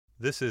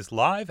This is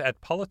Live at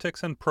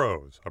Politics and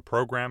Prose, a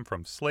program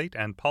from Slate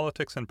and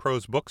Politics and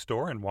Prose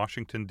Bookstore in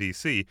Washington,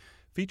 D.C.,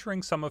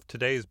 featuring some of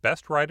today's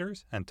best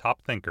writers and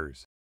top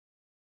thinkers.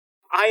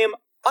 I am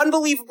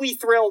unbelievably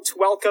thrilled to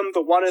welcome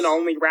the one and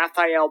only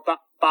Raphael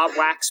Bob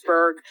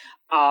Waksberg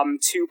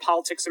to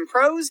Politics and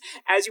Prose.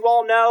 As you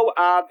all know,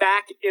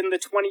 back in the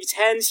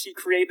 2010s, he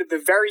created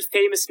the very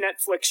famous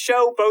Netflix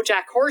show,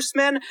 BoJack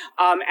Horseman,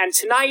 and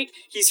tonight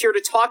he's here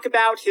to talk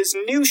about his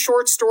new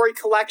short story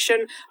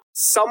collection,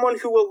 Someone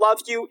Who Will Love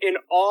You in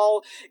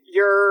All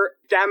Your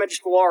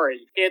Damaged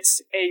Glory. It's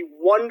a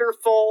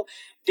wonderful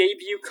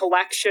debut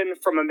collection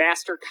from a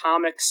master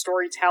comic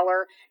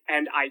storyteller,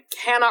 and I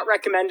cannot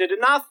recommend it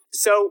enough.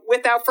 So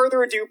without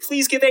further ado,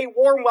 please give a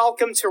warm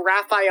welcome to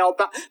Raphael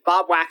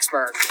Bob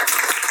Waksberg.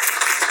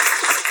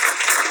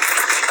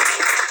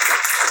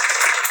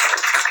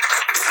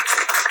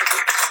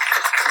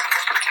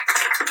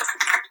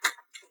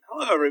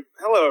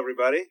 Hello,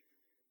 everybody.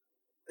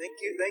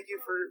 Thank you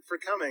for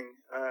coming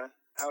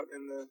out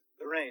in the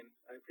rain.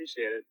 I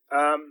appreciate it.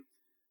 I'm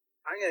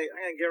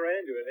gonna get right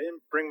into it. I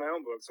didn't bring my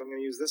own book, so I'm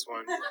gonna use this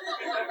one.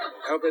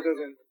 I hope it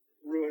doesn't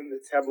ruin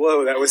the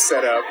tableau that was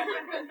set up.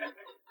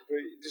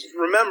 But just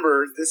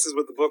remember, this is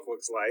what the book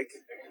looks like.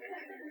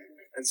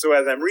 And so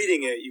as I'm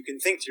reading it, you can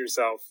think to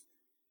yourself,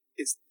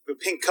 it's the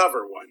pink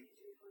cover one.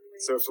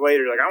 So if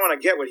later you're like, I want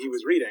to get what he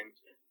was reading.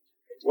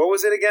 What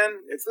was it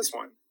again? It's this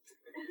one.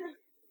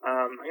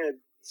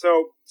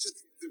 So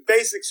just the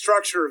basic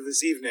structure of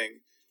this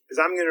evening is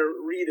I'm going to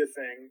read a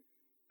thing,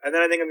 and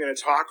then I think I'm going to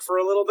talk for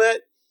a little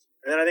bit,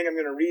 and then I think I'm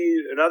going to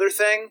read another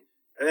thing,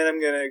 and then I'm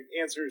going to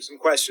answer some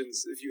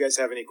questions if you guys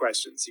have any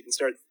questions. You can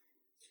start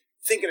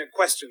thinking of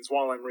questions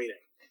while I'm reading.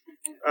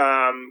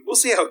 We'll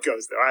see how it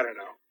goes, though. I don't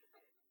know.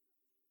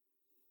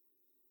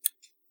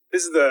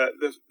 This is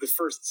the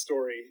first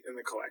story in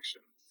the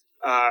collection.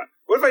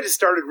 What if I just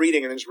started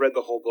reading and then just read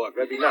the whole book?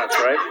 That'd be nuts,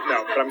 right?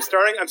 No, but I'm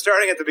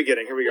starting at the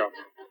beginning. Here we go.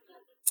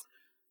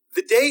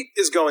 The date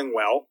is going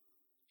well.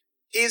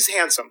 He's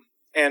handsome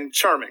and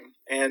charming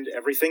and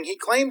everything he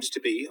claimed to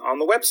be on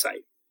the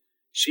website.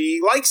 She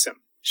likes him,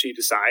 she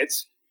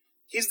decides.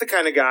 He's the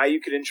kind of guy you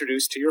could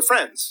introduce to your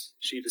friends,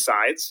 she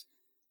decides.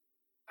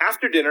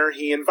 After dinner,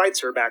 he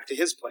invites her back to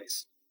his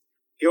place.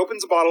 He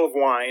opens a bottle of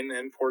wine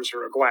and pours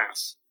her a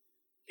glass.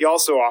 He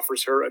also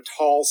offers her a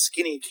tall,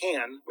 skinny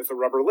can with a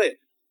rubber lid.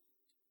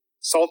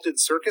 Salted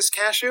circus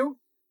cashew?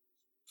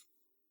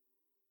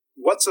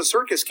 What's a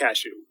circus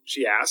cashew?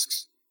 She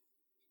asks.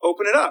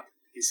 Open it up,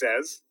 he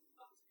says.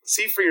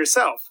 See for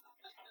yourself.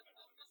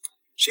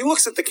 She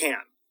looks at the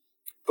can.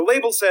 The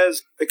label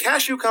says, the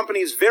Cashew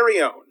Company's very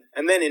own,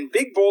 and then in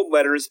big bold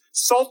letters,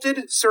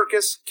 salted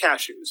circus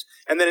cashews,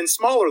 and then in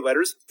smaller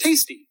letters,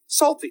 tasty,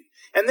 salty,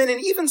 and then in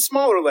even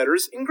smaller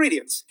letters,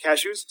 ingredients,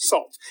 cashews,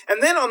 salt.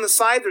 And then on the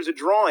side, there's a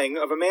drawing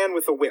of a man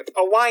with a whip,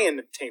 a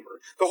lion tamer.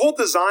 The whole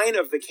design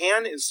of the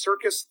can is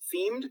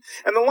circus-themed,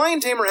 and the lion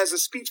tamer has a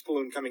speech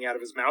balloon coming out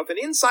of his mouth, and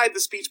inside the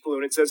speech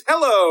balloon it says,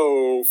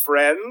 hello,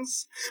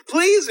 friends.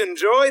 Please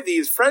enjoy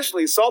these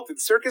freshly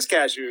salted circus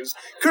cashews,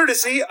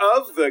 courtesy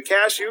of the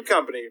Cashew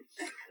Company.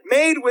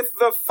 Made with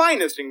the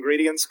finest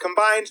ingredients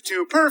combined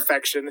to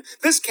perfection,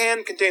 this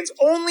can contains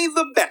only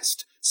the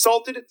best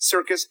salted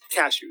circus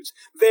cashews.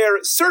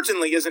 There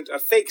certainly isn't a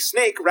fake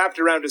snake wrapped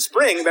around a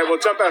spring that will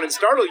jump out and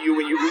startle you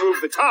when you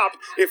remove the top,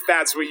 if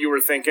that's what you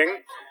were thinking.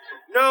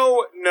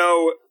 No,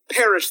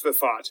 perish the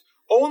thought.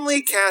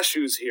 Only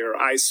cashews here,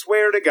 I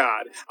swear to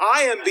God.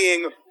 I am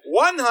being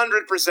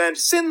 100%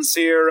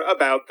 sincere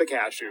about the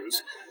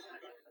cashews.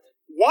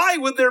 Why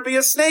would there be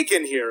a snake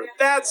in here?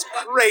 That's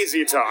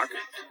crazy talk.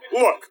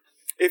 Look,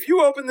 if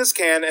you open this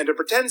can and a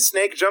pretend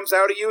snake jumps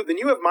out at you, then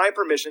you have my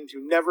permission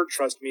to never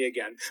trust me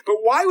again. But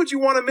why would you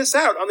want to miss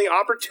out on the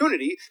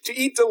opportunity to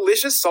eat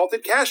delicious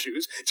salted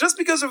cashews just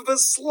because of the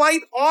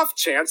slight off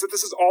chance that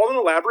this is all an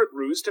elaborate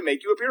ruse to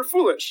make you appear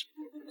foolish?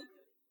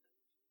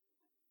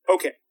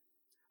 Okay,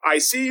 I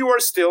see you are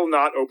still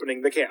not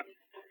opening the can.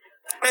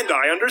 And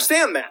I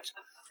understand that.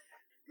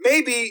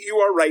 Maybe you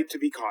are right to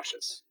be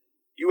cautious.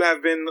 You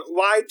have been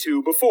lied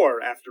to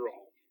before, after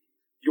all.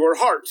 Your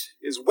heart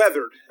is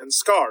weathered and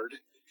scarred,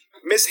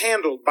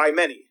 mishandled by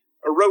many,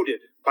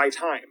 eroded by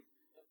time.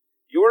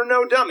 You are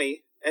no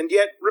dummy, and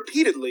yet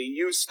repeatedly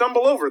you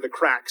stumble over the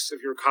cracks of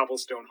your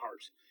cobblestone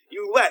heart.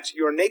 You let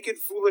your naked,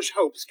 foolish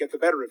hopes get the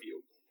better of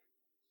you.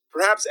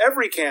 Perhaps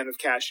every can of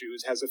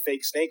cashews has a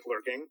fake snake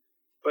lurking,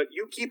 but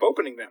you keep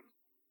opening them,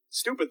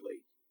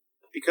 stupidly,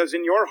 because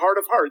in your heart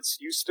of hearts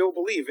you still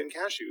believe in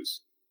cashews.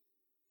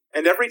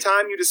 And every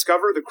time you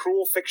discover the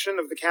cruel fiction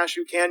of the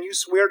cashew can, you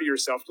swear to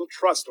yourself you'll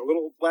trust a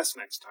little less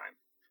next time.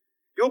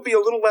 You'll be a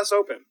little less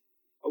open,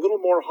 a little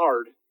more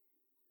hard.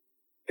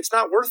 It's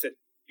not worth it,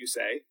 you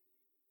say.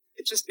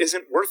 It just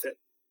isn't worth it.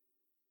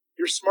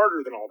 You're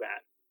smarter than all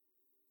that.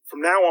 From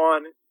now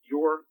on,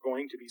 you're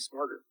going to be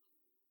smarter.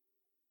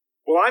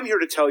 Well, I'm here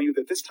to tell you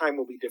that this time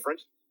will be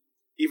different,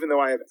 even though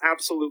I have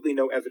absolutely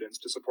no evidence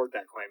to support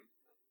that claim.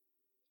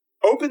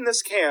 Open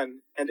this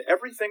can, and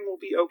everything will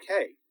be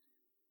okay.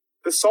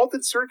 The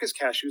salted circus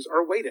cashews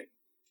are waiting.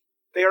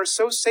 They are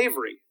so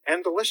savory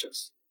and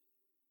delicious.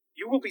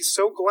 You will be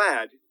so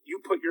glad you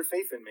put your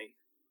faith in me.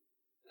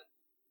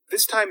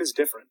 This time is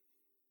different.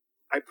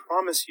 I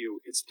promise you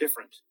it's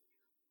different.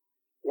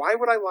 Why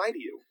would I lie to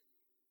you?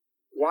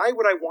 Why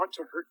would I want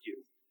to hurt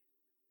you?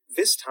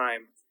 This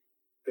time,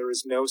 there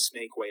is no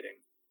snake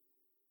waiting.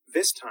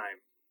 This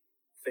time,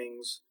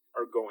 things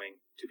are going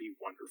to be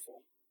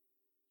wonderful.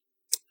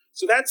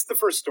 So that's the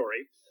first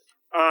story.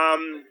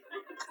 And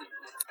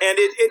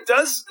it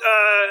does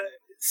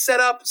set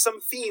up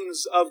some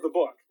themes of the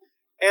book.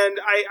 And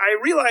I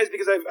realized,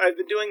 because I've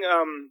been doing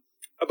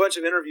a bunch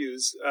of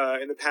interviews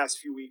in the past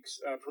few weeks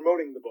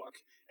promoting the book,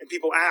 and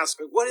people ask,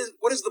 what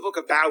is the book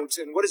about,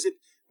 and what does it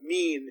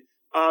mean?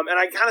 And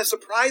I kind of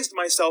surprised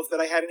myself that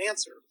I had an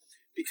answer,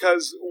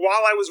 because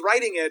while I was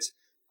writing it,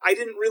 I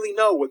didn't really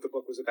know what the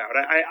book was about.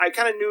 I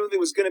kind of knew it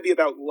was going to be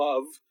about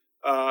love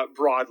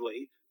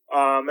broadly,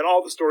 and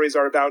all the stories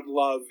are about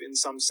love in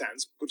some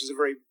sense, which is a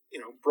very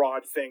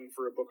broad thing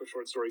for a book of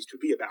short stories to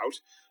be about.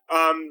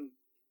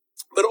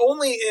 But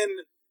only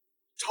in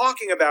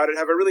talking about it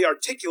have I really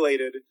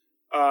articulated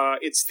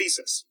its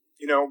thesis.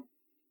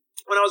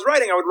 When I was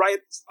writing, I would write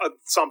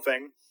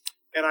something,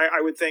 and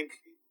I would think,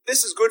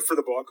 this is good for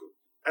the book.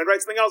 I'd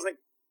write something else, and think,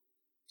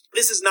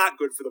 this is not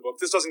good for the book.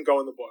 This doesn't go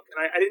in the book.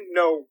 And I didn't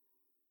know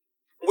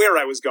where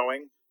I was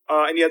going,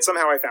 and yet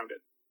somehow I found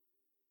it.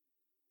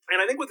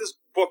 And I think what this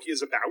book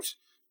is about,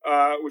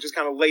 which is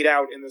kind of laid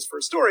out in this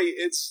first story,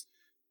 it's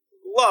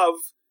love,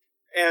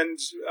 and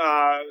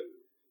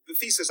the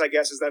thesis, I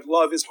guess, is that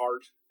love is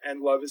hard,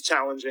 and love is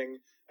challenging,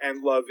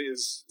 and love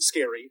is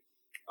scary.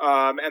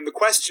 And the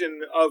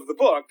question of the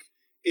book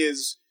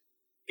is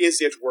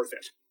it worth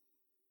it?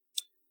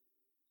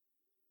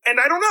 And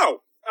I don't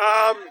know.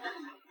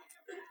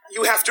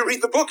 You have to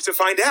read the book to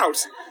find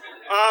out.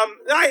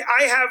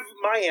 I have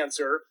my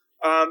answer,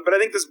 but I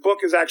think this book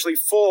is actually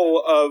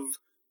full of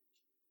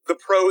the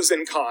pros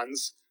and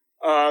cons.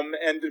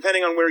 And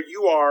depending on where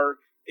you are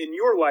in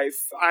your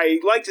life, I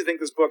like to think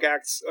this book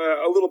acts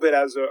a little bit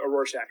as a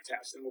Rorschach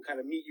test, and will kind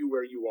of meet you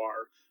where you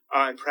are,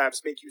 and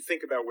perhaps make you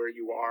think about where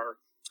you are.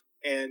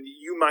 And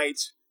you might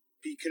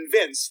be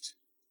convinced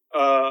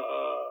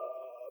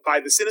by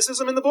the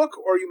cynicism in the book,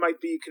 or you might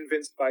be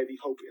convinced by the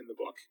hope in the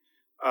book.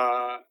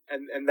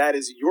 And that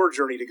is your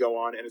journey to go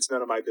on, and it's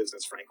none of my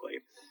business, frankly.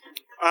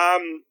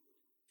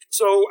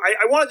 So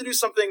I wanted to do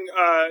something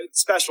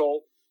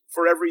special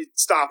for every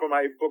stop on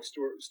my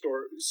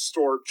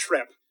bookstore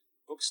trip.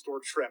 Bookstore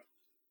trip.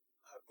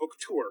 Book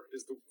tour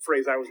is the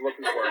phrase I was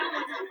looking for.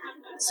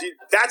 See,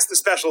 that's the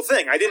special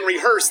thing. I didn't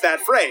rehearse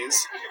that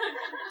phrase,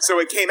 so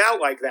it came out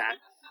like that.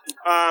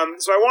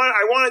 So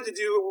I wanted to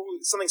do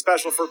something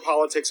special for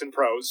Politics and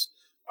Prose.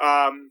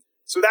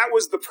 So that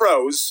was the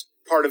prose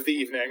part of the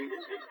evening.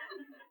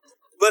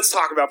 Let's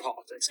talk about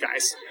politics,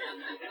 guys.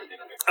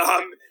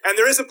 And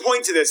there is a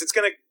point to this. It's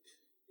going to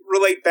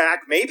relate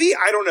back, maybe?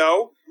 I don't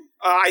know.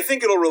 I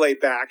think it'll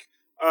relate back.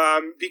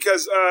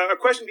 Because a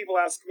question people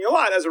ask me a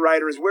lot as a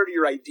writer is, where do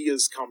your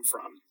ideas come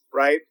from,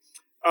 right?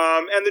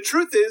 And the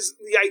truth is,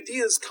 the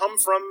ideas come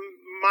from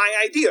my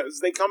ideas.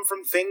 They come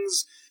from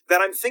things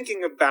that I'm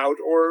thinking about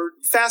or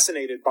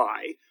fascinated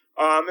by.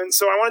 And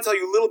so I want to tell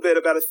you a little bit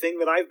about a thing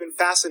that I've been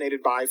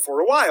fascinated by for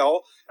a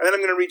while, and then I'm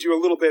going to read you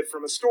a little bit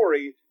from a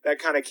story that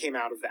kind of came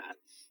out of that.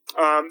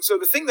 So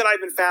the thing that I've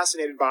been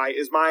fascinated by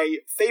is my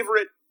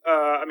favorite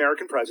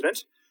American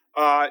president,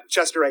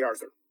 Chester A.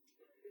 Arthur.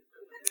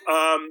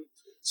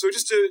 So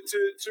just to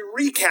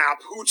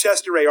recap who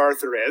Chester A.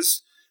 Arthur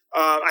is,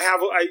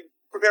 I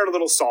prepared a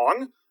little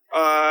song.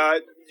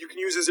 You can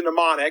use as a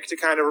mnemonic to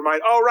kind of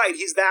remind, oh, right,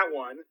 he's that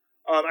one.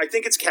 I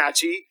think it's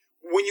catchy.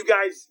 When you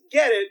guys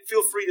get it,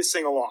 feel free to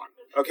sing along,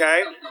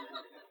 okay?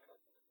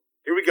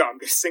 Here we go. I'm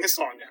going to sing a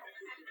song now.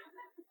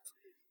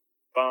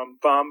 Bum,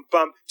 bum,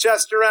 bum.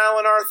 Chester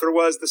Alan Arthur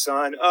was the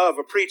son of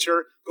a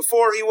preacher.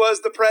 Before he was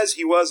the pres,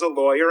 he was a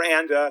lawyer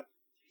and a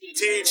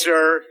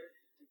teacher.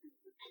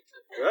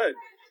 Good.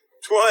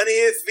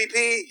 20th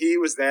VP, he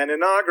was then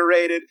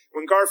inaugurated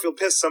when Garfield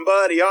pissed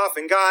somebody off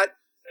and got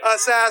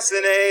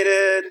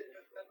assassinated.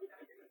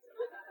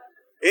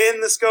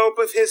 In the scope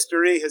of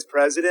history, his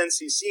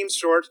presidency seems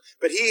short,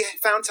 but he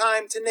found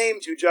time to name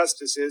 2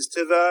 justices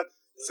to the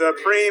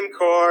Supreme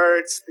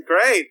Court.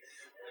 Great.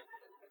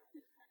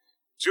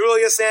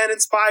 Julius Ann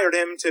inspired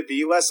him to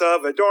be less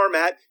of a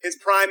doormat. His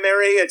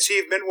primary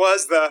achievement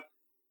was the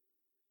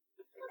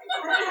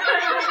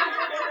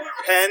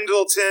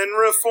Pendleton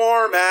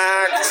Reform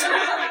Act.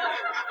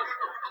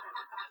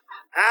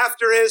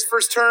 After his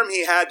first term,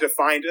 he had to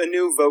find a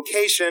new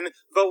vocation,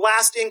 the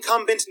last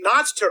incumbent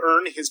not to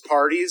earn his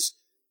party's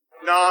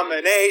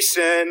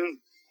nomination.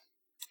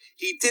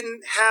 He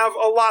didn't have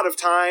a lot of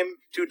time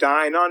to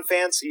dine on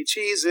fancy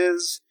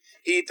cheeses.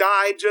 He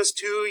died just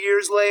 2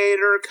 years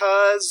later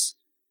 'cause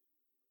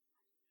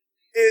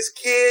his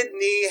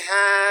kidney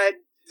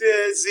had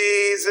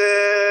diseases.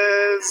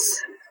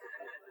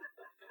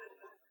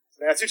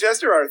 That's who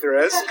Chester Arthur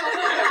is.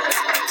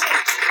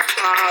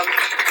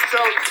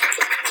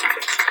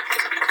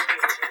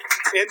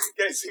 Can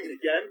I sing it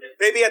again?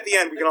 Maybe at the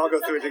end we can all go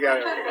through it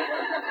together,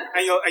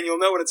 and you'll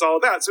know what it's all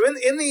about. So in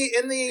the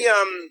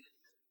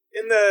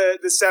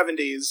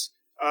 70s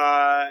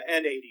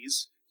and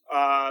 80s,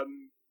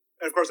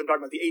 and of course I'm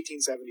talking about the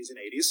 1870s and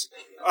 80s,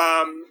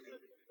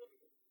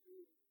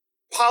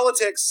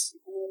 politics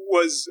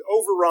was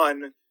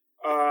overrun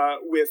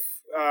with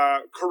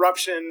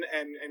corruption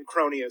and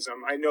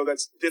cronyism. I know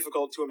that's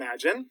difficult to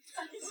imagine,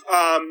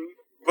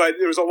 but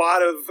there was a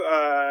lot of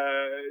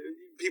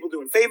people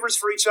doing favors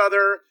for each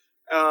other,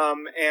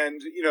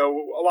 and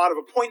a lot of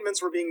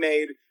appointments were being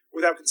made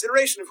without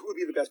consideration of who would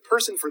be the best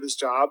person for this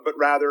job, but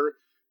rather,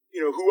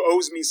 who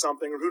owes me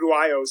something or who do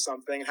I owe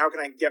something, and how can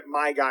I get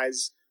my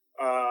guys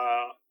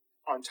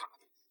on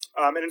top.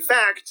 And in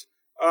fact,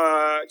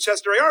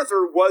 Chester A.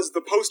 Arthur was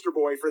the poster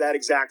boy for that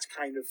exact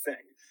kind of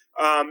thing.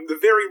 The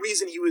very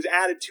reason he was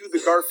added to the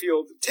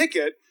Garfield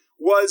ticket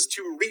was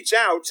to reach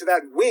out to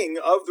that wing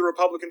of the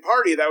Republican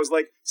Party that was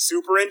like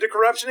super into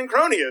corruption and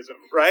cronyism,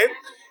 right?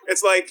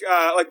 It's like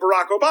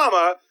Barack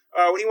Obama,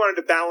 when he wanted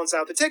to balance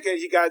out the ticket,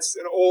 he got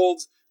an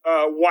old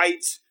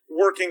white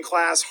working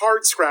class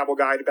hard scrabble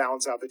guy to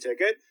balance out the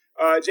ticket.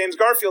 James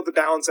Garfield, to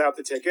balance out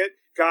the ticket,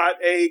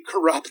 got a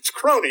corrupt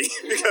crony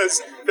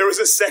because there was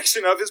a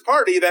section of his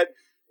party that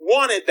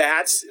wanted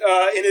that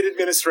in an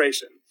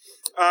administration.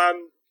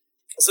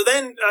 So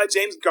then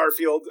James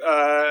Garfield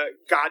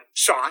got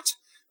shot,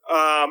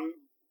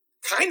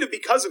 kind of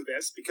because of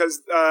this,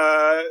 because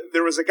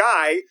there was a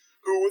guy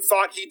who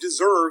thought he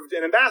deserved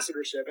an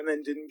ambassadorship and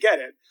then didn't get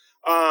it.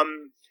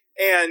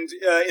 And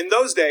in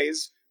those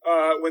days,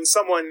 when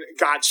someone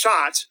got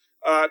shot,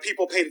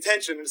 people paid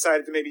attention and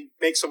decided to maybe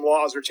make some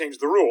laws or change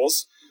the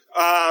rules.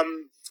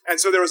 And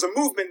so there was a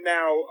movement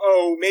now,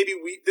 maybe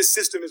this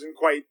system isn't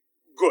quite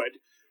good.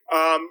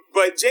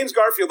 But James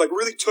Garfield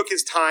really took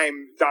his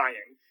time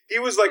dying. He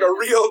was like a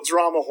real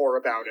drama whore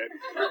about it.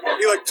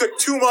 He took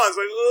 2 months,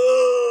 I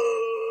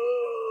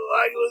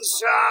was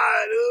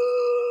shot.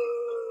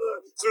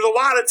 So there's a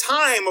lot of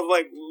time of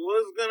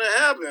what's going to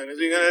happen? Is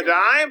he going to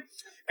die?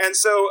 And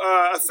so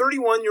a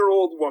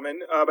 31-year-old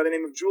woman by the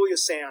name of Julia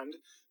Sand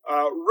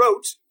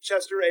wrote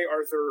Chester A.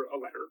 Arthur a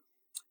letter.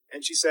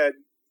 And she said,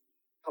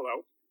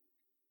 hello.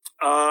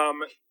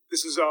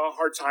 This is a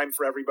hard time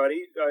for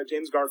everybody.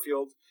 James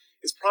Garfield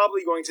is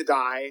probably going to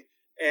die.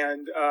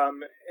 And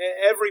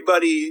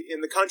everybody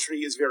in the country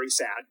is very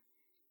sad.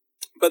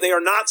 But they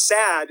are not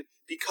sad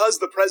because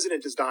the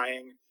president is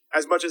dying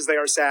as much as they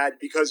are sad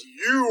because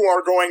you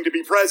are going to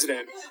be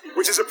president,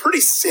 which is a pretty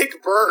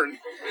sick burn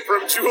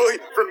from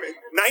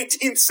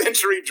 19th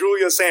century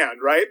Julia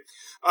Sand, right?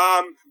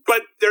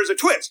 But there's a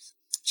twist.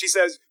 She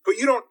says, but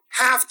you don't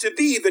have to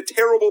be the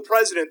terrible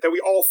president that we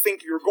all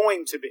think you're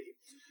going to be,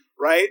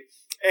 right?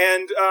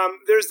 And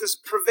there's this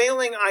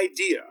prevailing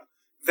idea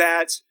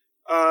that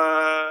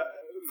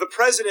the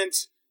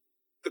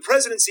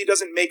presidency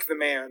doesn't make the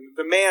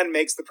man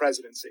makes the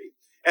presidency.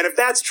 And if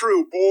that's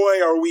true,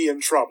 boy, are we in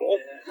trouble.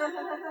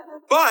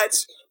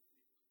 But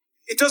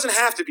it doesn't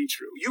have to be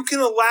true. You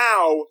can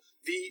allow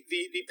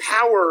the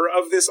power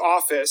of this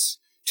office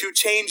to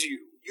change you.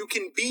 You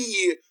can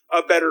be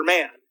a better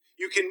man.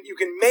 You can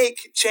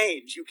make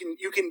change. You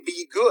can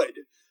be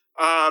good.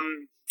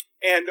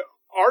 And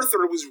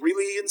Arthur was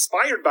really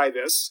inspired by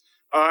this,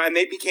 and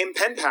they became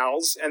pen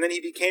pals, and then he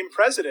became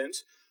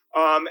president.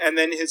 And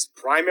then his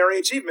primary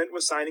achievement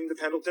was signing the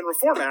Pendleton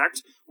Reform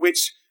Act,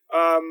 which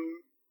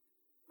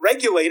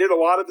regulated a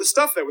lot of the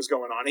stuff that was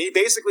going on. He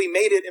basically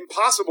made it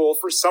impossible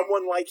for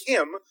someone like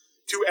him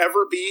to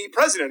ever be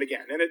president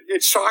again. And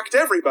it shocked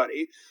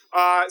everybody.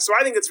 So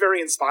I think it's very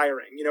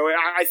inspiring.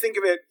 I think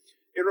of it,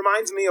 it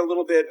reminds me a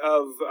little bit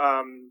of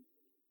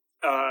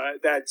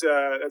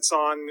that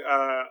song,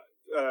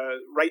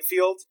 Right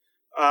Field.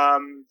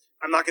 I'm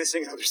not going to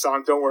sing another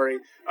song, don't worry.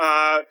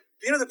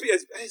 Is it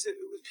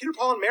Peter,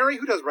 Paul, and Mary?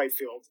 Who does Right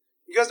Field?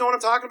 You guys know what I'm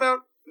talking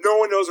about? No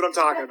one knows what I'm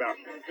talking about.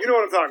 You know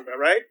what I'm talking about,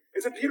 right?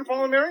 Is it Peter,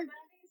 Paul, and Mary?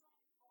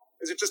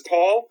 Is it just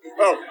Paul?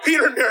 Oh,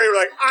 Peter and Mary were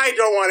like, I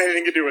don't want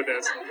anything to do with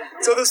this.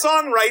 So the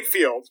song Right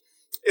Field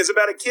is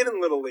about a kid in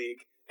Little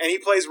League, and he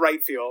plays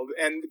right field.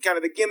 And kind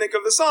of the gimmick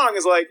of the song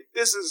is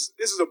this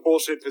is a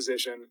bullshit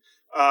position.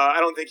 I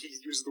don't think he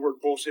uses the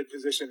word bullshit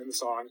position in the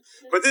song.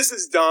 But this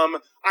is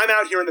dumb. I'm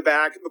out here in the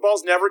back. The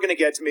ball's never going to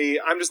get to me.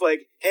 I'm just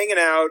hanging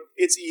out.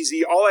 It's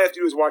easy. All I have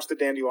to do is watch the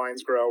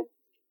dandelions grow.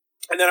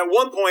 And then at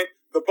one point,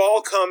 the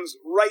ball comes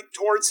right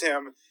towards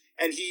him,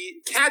 and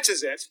he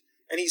catches it,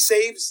 and he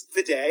saves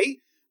the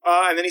day.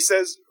 And then he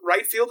says,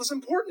 right field is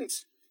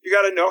important. You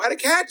got to know how to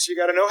catch. You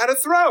got to know how to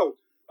throw.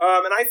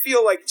 And I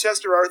feel like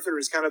Chester Arthur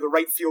is kind of the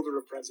right fielder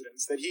of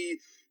presidents, that he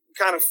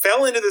kind of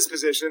fell into this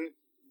position,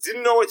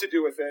 didn't know what to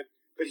do with it,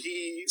 but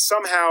he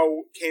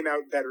somehow came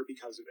out better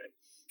because of it.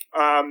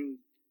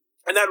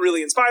 And that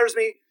really inspires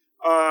me.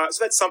 So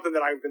that's something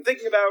that I've been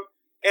thinking about.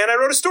 And I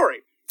wrote a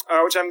story,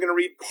 which I'm going to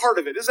read part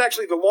of it. This is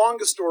actually the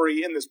longest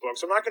story in this book,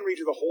 so I'm not going to read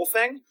you the whole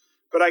thing,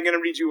 but I'm going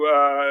to read you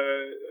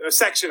a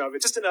section of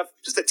it, just enough,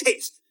 just a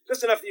taste,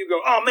 just enough that you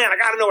go, oh man, I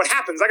got to know what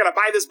happens. I got to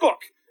buy this book.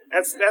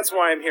 That's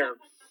why I'm here.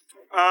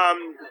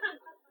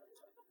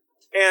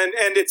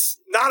 And it's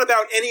not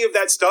about any of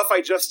that stuff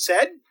I just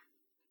said,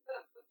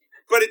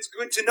 but it's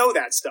good to know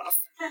that stuff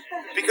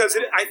because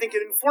I think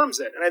it informs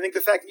it. And I think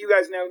the fact that you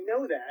guys now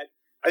know that,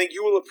 I think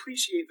you will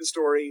appreciate the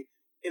story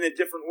in a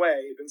different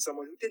way than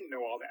someone who didn't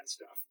know all that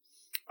stuff.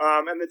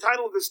 And the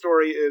title of the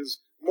story is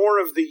More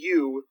of the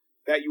You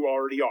That You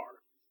Already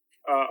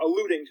Are,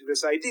 alluding to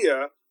this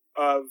idea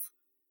of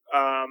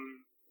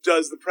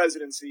does the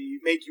presidency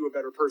make you a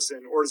better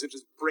person, or does it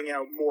just bring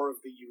out more of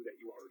the you that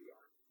you already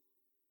are?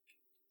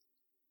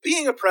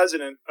 Being a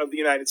president of the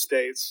United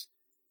States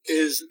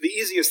is the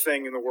easiest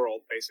thing in the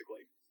world,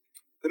 basically.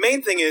 The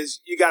main thing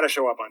is you got to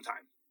show up on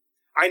time.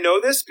 I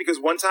know this because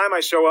one time I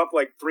show up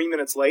like 3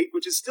 minutes late,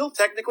 which is still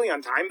technically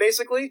on time,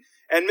 basically,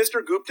 and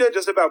Mr. Gupta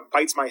just about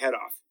bites my head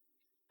off.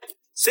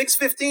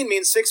 6:15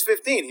 means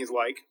 6:15, he's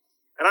like.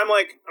 And I'm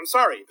like, I'm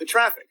sorry, the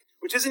traffic,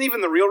 which isn't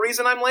even the real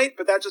reason I'm late,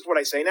 but that's just what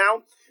I say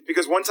now.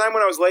 Because one time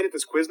when I was late at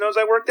this Quiznos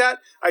I worked at,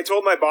 I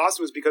told my boss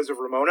it was because of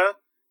Ramona,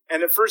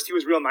 and at first he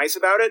was real nice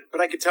about it, but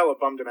I could tell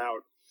it bummed him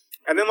out.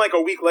 And then like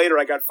a week later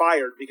I got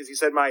fired because he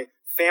said my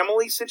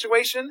family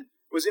situation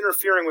was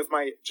interfering with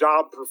my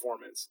job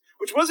performance,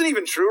 which wasn't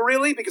even true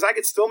really, because I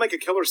could still make a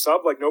killer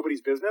sub like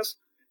nobody's business.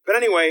 But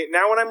anyway,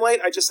 now when I'm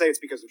late, I just say it's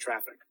because of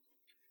traffic.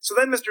 So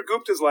then Mr.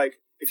 Gupta's like,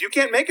 if you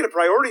can't make it a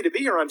priority to be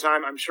here on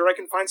time, I'm sure I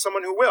can find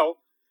someone who will.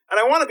 And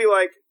I want to be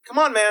like, come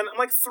on, man, I'm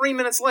like 3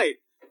 minutes late.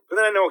 But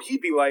then I know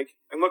he'd be like,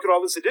 and look at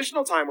all this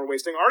additional time we're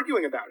wasting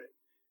arguing about it.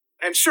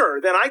 And sure,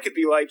 then I could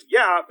be like,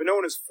 yeah, but no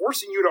one is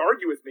forcing you to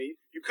argue with me.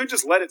 You could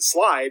just let it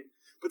slide.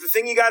 But the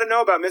thing you got to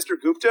know about Mr.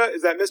 Gupta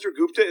is that Mr.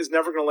 Gupta is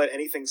never going to let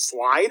anything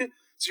slide.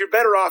 So you're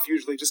better off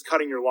usually just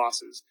cutting your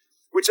losses,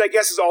 which I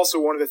guess is also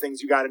one of the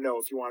things you got to know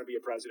if you want to be a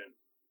president.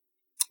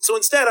 So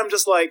instead, I'm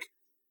just like,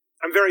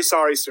 I'm very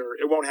sorry, sir.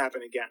 It won't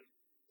happen again.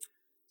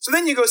 So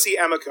then you go see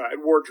Emeka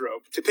at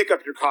Wardrobe to pick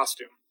up your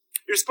costume.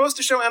 You're supposed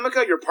to show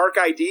Emeka your park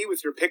ID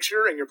with your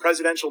picture and your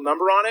presidential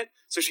number on it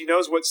so she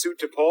knows what suit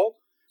to pull.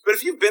 But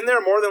if you've been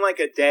there more than like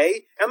a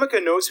day,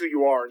 Emeka knows who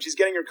you are and she's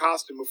getting your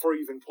costume before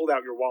you even pulled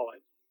out your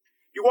wallet.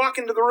 You walk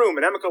into the room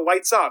and Emeka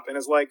lights up and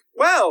is like,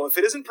 well, if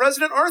it isn't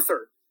President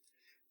Arthur.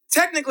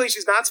 Technically,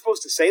 she's not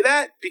supposed to say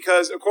that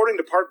because according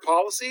to park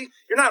policy,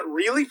 you're not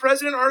really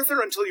President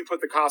Arthur until you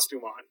put the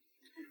costume on.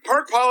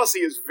 Park policy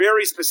is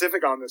very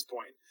specific on this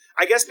point.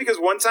 I guess because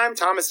one time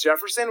Thomas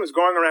Jefferson was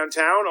going around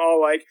town all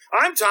like,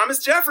 I'm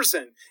Thomas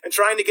Jefferson, and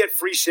trying to get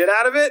free shit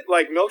out of it,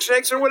 like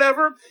milkshakes or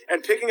whatever,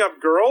 and picking up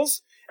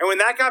girls. And when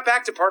that got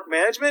back to park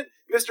management,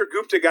 Mr.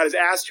 Gupta got his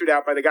ass chewed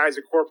out by the guys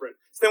at corporate.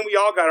 So then we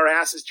all got our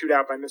asses chewed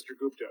out by Mr.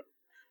 Gupta.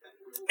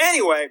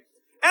 Anyway,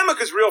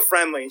 Emeka's real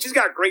friendly, and she's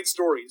got great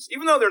stories,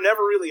 even though they're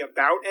never really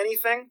about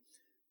anything.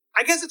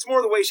 I guess it's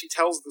more the way she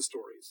tells the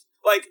stories.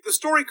 Like, the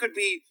story could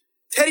be,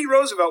 Teddy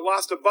Roosevelt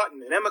lost a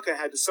button, and Emeka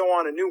had to sew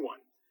on a new one.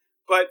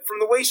 But from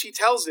the way she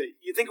tells it,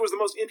 you'd think it was the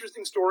most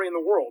interesting story in the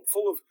world,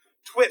 full of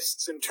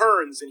twists and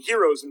turns and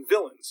heroes and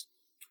villains.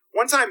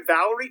 One time,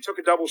 Valerie took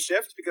a double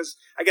shift because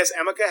I guess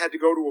Emeka had to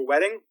go to a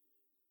wedding.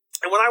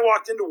 And when I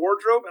walked into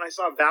Wardrobe and I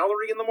saw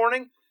Valerie in the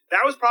morning,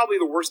 that was probably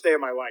the worst day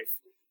of my life.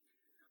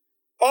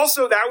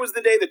 Also, that was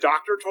the day the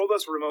doctor told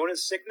us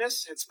Ramona's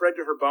sickness had spread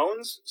to her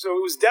bones, so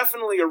it was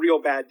definitely a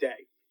real bad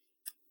day.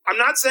 I'm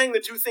not saying the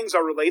two things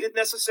are related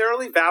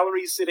necessarily,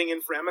 Valerie sitting in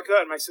for Emeka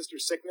and my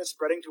sister's sickness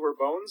spreading to her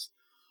bones.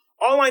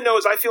 All I know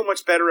is I feel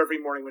much better every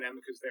morning when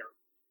Emeka's there.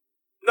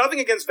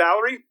 Nothing against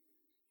Valerie,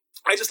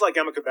 I just like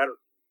Emeka better.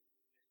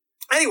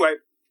 Anyway,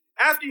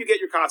 after you get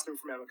your costume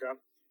from Emeka,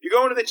 you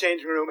go into the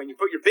changing room and you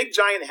put your big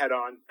giant head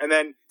on, and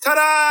then,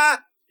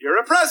 ta-da! You're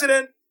a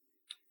president!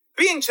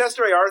 Being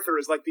Chester A. Arthur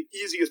is like the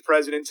easiest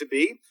president to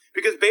be,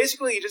 because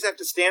basically you just have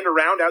to stand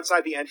around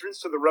outside the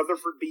entrance to the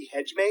Rutherford B.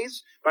 Hedge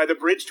Maze by the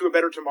Bridge to a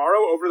Better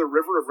Tomorrow over the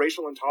river of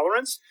racial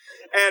intolerance,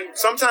 and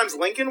sometimes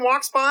Lincoln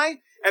walks by,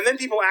 and then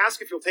people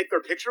ask if you'll take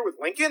their picture with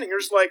Lincoln, and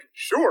you're just like,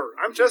 sure,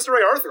 I'm Chester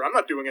A. Arthur, I'm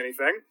not doing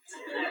anything.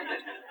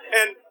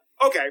 And,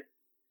 okay,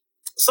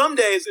 some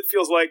days it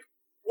feels like,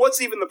 what's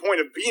even the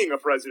point of being a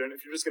president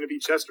if you're just going to be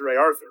Chester A.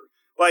 Arthur?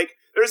 Like,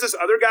 there's this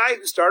other guy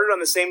who started on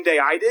the same day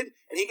I did,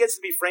 and he gets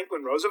to be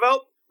Franklin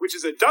Roosevelt, which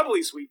is a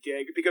doubly sweet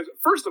gig, because,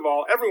 first of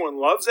all, everyone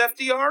loves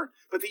FDR,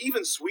 but the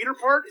even sweeter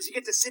part is you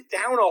get to sit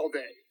down all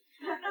day.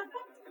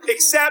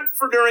 Except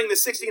for during the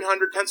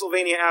 1600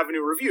 Pennsylvania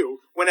Avenue Review,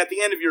 when at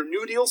the end of your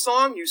New Deal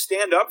song, you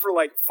stand up for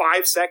like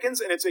 5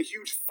 seconds, and it's a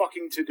huge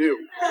fucking to-do.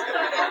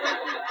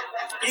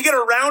 You get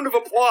a round of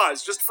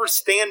applause just for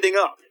standing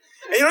up.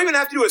 And you don't even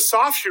have to do a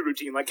soft shoe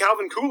routine like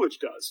Calvin Coolidge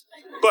does.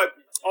 But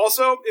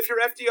also, if you're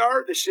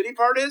FDR, the shitty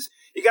part is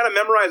you got to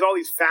memorize all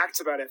these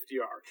facts about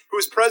FDR, who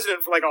was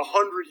president for like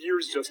 100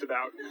 years just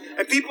about.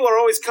 And people are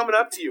always coming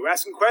up to you,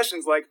 asking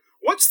questions like,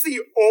 what's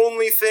the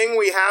only thing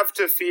we have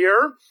to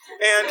fear?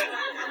 And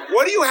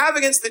what do you have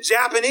against the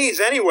Japanese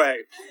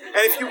anyway?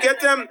 And if you get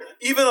them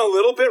even a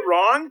little bit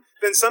wrong,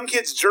 then some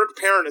kid's jerk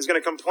parent is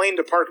going to complain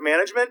to park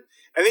management,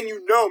 and then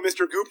you know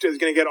Mr. Gupta is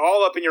going to get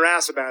all up in your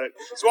ass about it.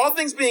 So all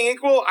things being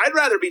equal, I'd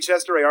rather be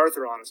Chester A.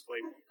 Arthur, honestly.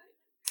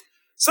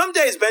 Some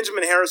days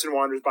Benjamin Harrison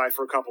wanders by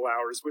for a couple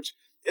hours, which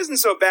isn't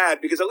so bad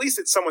because at least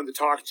it's someone to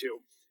talk to.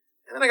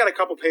 And then I got a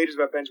couple pages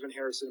about Benjamin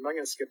Harrison. I'm not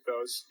going to skip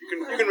those.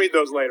 You can read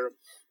those later.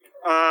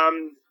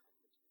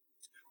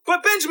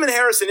 But Benjamin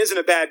Harrison isn't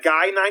a bad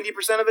guy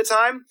 90% of the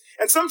time,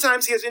 and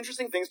sometimes he has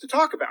interesting things to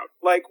talk about.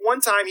 Like, one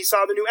time he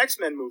saw the new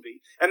X-Men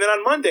movie, and then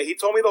on Monday he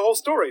told me the whole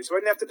story, so I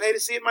didn't have to pay to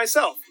see it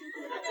myself.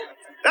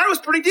 That was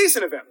pretty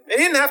decent of him, and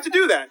he didn't have to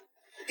do that.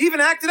 He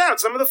even acted out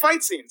some of the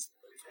fight scenes.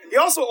 He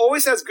also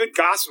always has good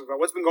gossip about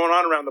what's been going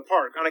on around the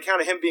park, on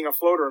account of him being a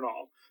floater and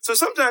all. So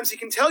sometimes he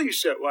can tell you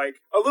shit like,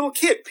 a little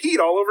kid peed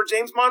all over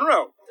James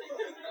Monroe.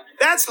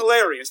 That's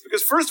hilarious,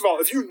 because first of all,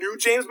 if you knew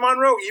James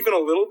Monroe even a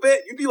little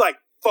bit, you'd be like,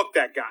 fuck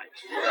that guy.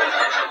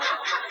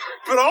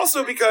 But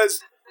also because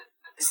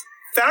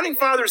Founding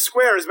Fathers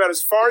Square is about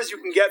as far as you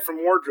can get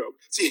from Wardrobe.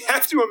 So you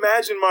have to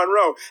imagine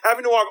Monroe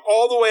having to walk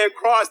all the way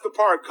across the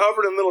park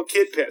covered in little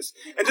kid piss.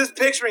 And just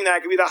picturing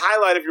that could be the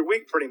highlight of your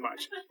week pretty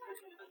much.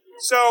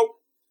 So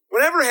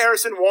whenever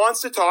Harrison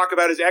wants to talk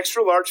about his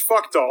extra large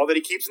fuck doll that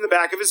he keeps in the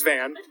back of his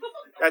van,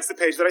 that's the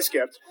page that I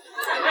skipped.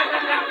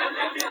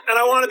 And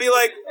I want to be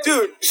like,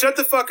 dude, shut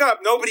the fuck up.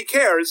 Nobody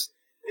cares.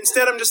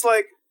 Instead, I'm just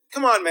like,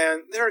 come on,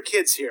 man, there are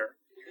kids here.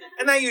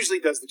 And that usually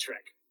does the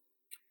trick.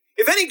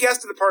 If any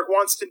guest at the park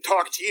wants to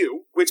talk to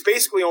you, which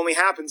basically only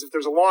happens if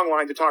there's a long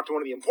line to talk to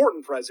one of the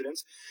important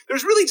presidents,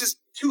 there's really just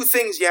two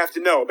things you have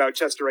to know about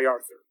Chester A.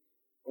 Arthur.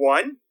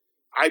 One,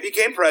 I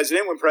became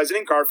president when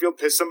President Garfield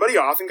pissed somebody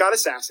off and got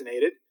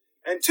assassinated.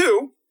 And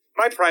two,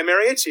 my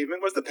primary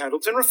achievement was the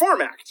Pendleton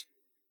Reform Act.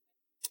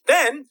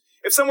 Then,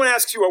 if someone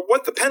asks you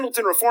what the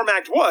Pendleton Reform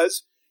Act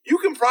was, you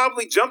can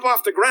probably jump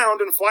off the ground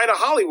and fly to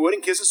Hollywood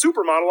and kiss a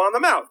supermodel on the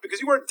mouth, because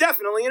you are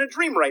definitely in a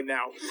dream right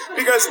now.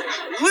 Because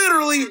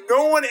literally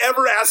no one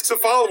ever asks a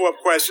follow-up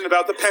question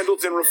about the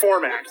Pendleton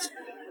Reform Act.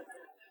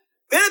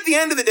 Then at the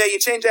end of the day, you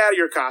change out of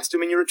your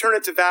costume and you return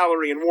it to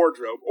Valerie in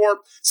Wardrobe,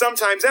 or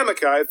sometimes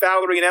Emika if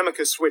Valerie and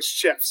Emika switch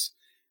shifts.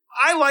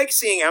 I like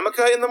seeing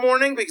Emika in the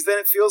morning because then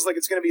it feels like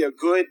it's going to be a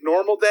good,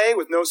 normal day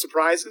with no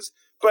surprises,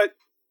 but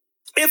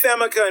if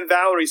Emika and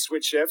Valerie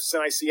switch shifts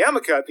and I see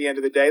Emika at the end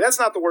of the day, that's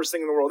not the worst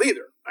thing in the world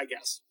either, I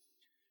guess.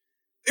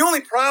 The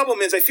only problem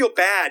is I feel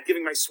bad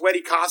giving my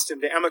sweaty costume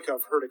to Emika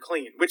for her to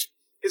clean, which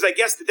is, I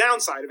guess, the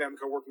downside of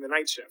Emika working the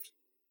night shift.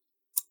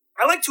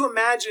 I like to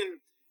imagine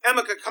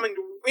Emika coming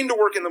into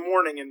work in the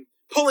morning and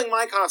pulling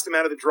my costume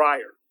out of the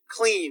dryer,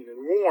 clean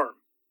and warm.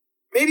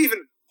 Maybe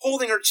even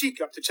holding her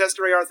cheek up to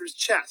Chester A. Arthur's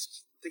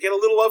chest to get a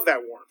little of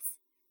that warmth.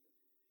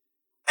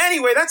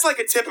 Anyway, that's like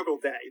a typical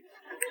day.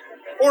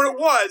 Or it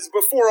was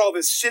before all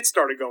this shit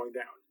started going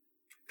down.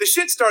 The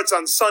shit starts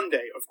on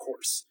Sunday, of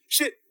course.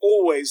 Shit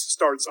always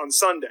starts on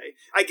Sunday.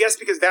 I guess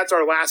because that's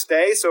our last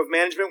day, so if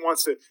management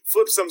wants to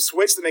flip some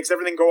switch that makes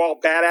everything go all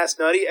badass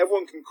nutty,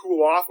 everyone can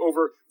cool off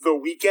over the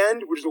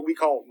weekend, which is what we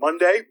call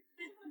Monday.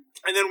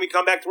 And then when we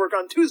come back to work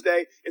on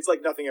Tuesday, it's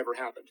like nothing ever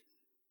happened.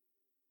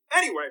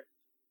 Anyway,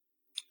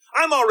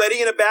 I'm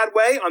already in a bad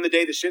way on the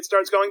day the shit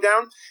starts going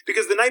down,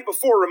 because the night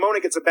before,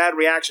 Ramona gets a bad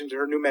reaction to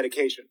her new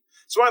medication.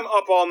 So I'm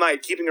up all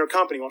night keeping her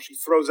company while she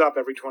throws up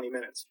every 20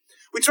 minutes.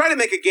 We try to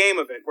make a game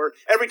of it, where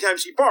every time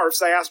she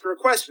barfs, I ask her a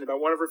question about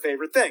one of her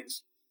favorite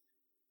things.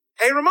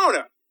 Hey,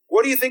 Ramona,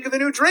 what do you think of the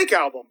new Drake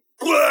album?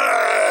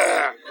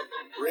 Blah!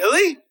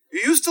 Really?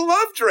 You used to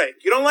love Drake.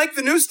 You don't like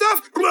the new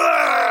stuff?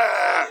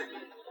 Blah!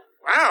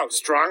 Wow,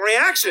 strong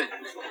reaction.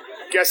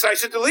 Guess I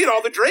should delete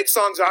all the Drake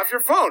songs off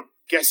your phone.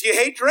 Guess you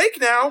hate Drake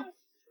now.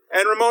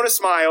 And Ramona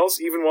smiles,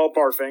 even while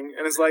barfing,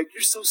 and is like,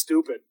 you're so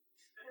stupid.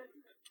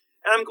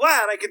 And I'm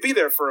glad I could be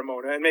there for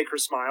Ramona and make her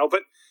smile,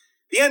 but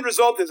the end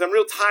result is I'm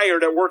real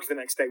tired at work the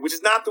next day, which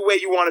is not the way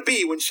you want to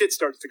be when shit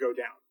starts to go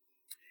down.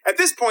 At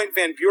this point,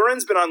 Van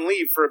Buren's been on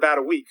leave for about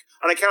a week,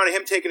 on account of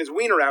him taking his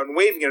wiener out and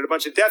waving it at a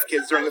bunch of deaf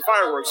kids during the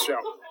fireworks show.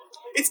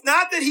 It's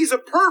not that he's a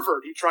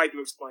pervert, he tried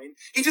to explain.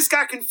 He just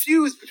got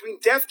confused between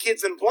deaf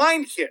kids and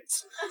blind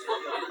kids.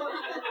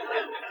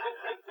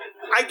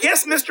 I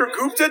guess Mr.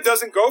 Gupta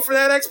doesn't go for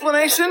that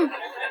explanation,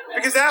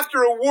 because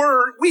after a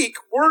week,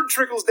 word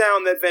trickles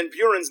down that Van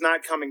Buren's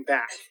not coming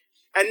back.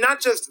 And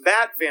not just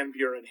that Van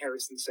Buren,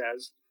 Harrison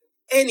says.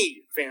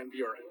 Any Van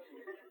Buren.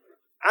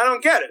 I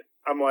don't get it.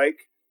 I'm like,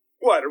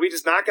 what, are we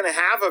just not going to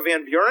have a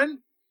Van Buren?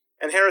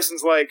 And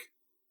Harrison's like,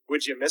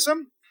 would you miss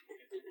him?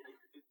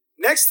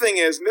 Next thing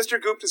is, Mr.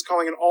 Gupta's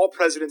calling an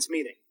all-presidents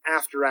meeting,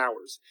 after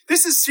hours.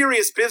 This is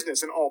serious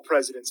business, an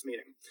all-presidents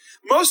meeting.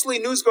 Mostly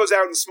news goes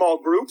out in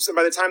small groups, and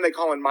by the time they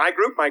call in my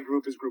group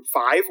is group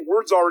 5,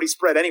 word's already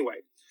spread anyway.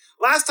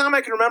 Last time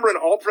I can remember an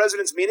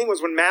all-presidents meeting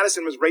was when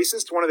Madison was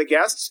racist to one of the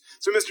guests,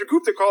 so Mr.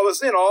 Gupta called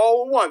us in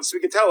all at once so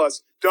he could tell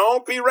us,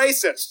 don't be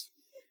racist.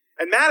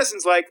 And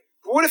Madison's like,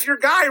 but what if your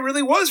guy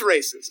really was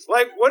racist?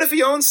 Like, what if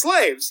he owned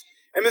slaves?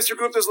 And Mr.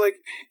 Gupta's like,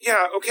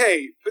 yeah,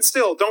 okay, but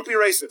still, don't be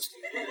racist.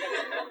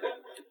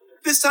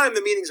 This time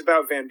the meeting's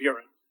about Van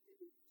Buren.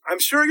 I'm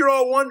sure you're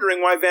all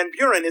wondering why Van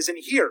Buren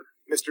isn't here,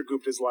 Mr.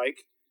 Gupta's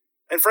like.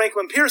 And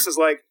Franklin Pierce is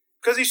like,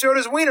 because he showed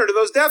his wiener to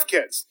those deaf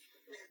kids.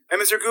 And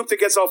Mr. Gupta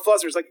gets all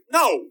flustered. He's like,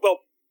 no, well,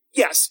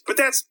 yes, but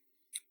that's...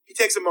 He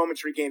takes a moment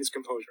to regain his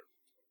composure.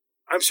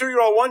 I'm sure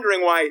you're all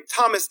wondering why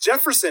Thomas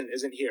Jefferson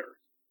isn't here,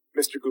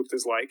 Mr.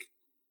 Gupta's like.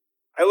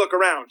 I look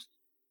around.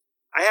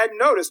 I hadn't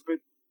noticed, but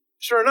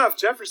sure enough,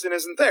 Jefferson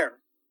isn't there.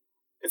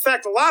 In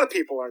fact, a lot of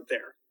people aren't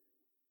there.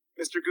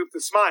 Mr. Gupta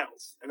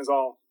smiles and is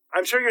all,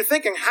 I'm sure you're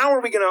thinking, how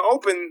are we going to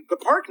open the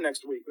park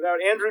next week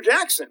without Andrew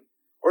Jackson,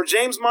 or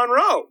James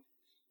Monroe,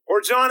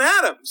 or John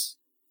Adams,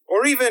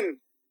 or even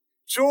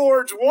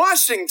George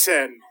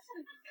Washington?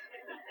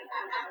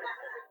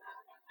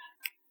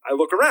 I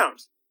look around.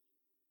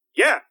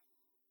 Yeah,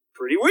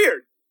 pretty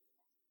weird.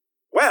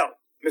 Well,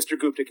 Mr.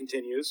 Gupta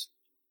continues,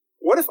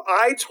 what if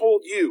I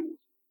told you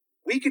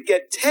we could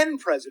get 10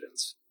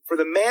 presidents for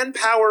the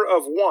manpower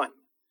of one,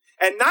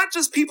 and not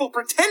just people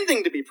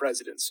pretending to be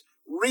presidents,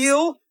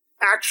 real,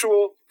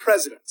 actual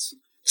presidents?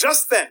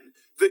 Just then,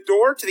 the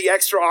door to the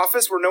extra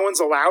office where no one's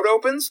allowed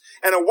opens,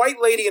 and a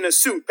white lady in a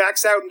suit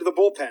backs out into the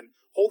bullpen,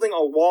 holding a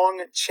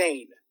long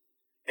chain.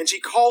 And she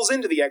calls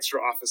into the extra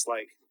office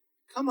like,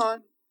 come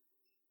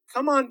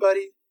on,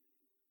 buddy.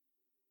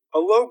 A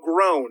low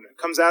groan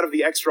comes out of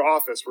the extra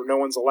office where no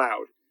one's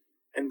allowed,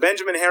 and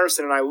Benjamin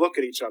Harrison and I look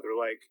at each other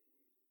like,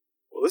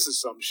 well, this is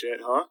some shit,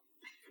 huh?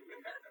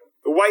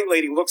 The white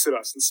lady looks at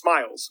us and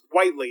smiles,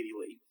 white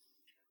ladily,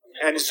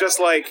 and it's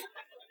just like,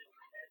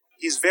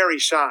 he's very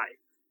shy.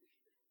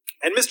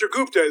 And Mr.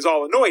 Gupta is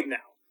all annoyed now.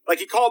 Like,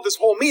 he called this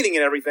whole meeting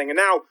and everything, and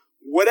now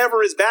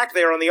whatever is back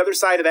there on the other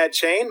side of that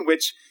chain,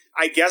 which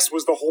I guess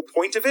was the whole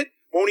point of it,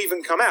 won't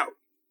even come out.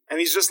 And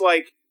he's just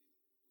like,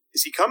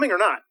 is he coming or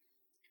not?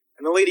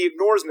 And the lady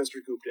ignores Mr.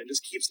 Gupta and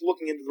just keeps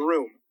looking into the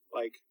room,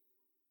 like,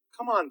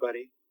 come on,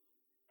 buddy.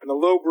 And the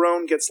low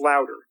groan gets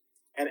louder,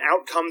 and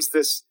out comes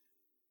this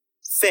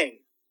thing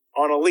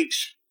on a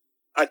leash.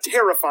 A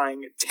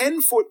terrifying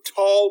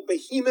 10-foot-tall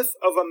behemoth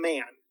of a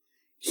man,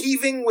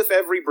 heaving with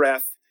every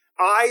breath,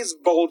 eyes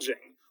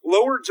bulging,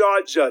 lower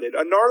jaw jutted,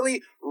 a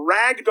gnarly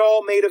rag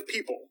doll made of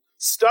people,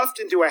 stuffed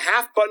into a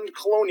half-buttoned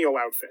colonial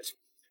outfit.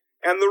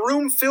 And the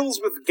room fills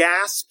with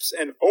gasps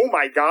and oh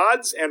my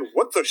gods and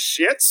what the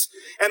shits.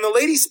 And the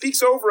lady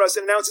speaks over us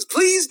and announces,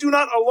 please do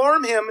not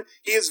alarm him.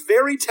 He is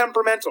very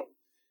temperamental.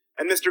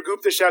 And Mr.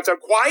 Gupta shouts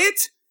out,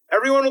 quiet!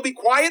 Everyone will be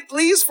quiet,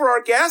 please, for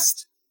our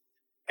guest.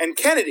 And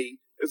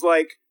Kennedy is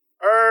like,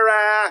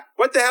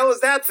 what the hell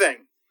is that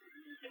thing?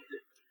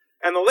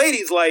 And the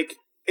lady's like,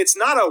 it's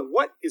not a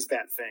what is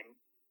that thing.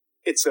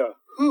 It's a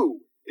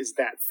who is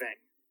that thing.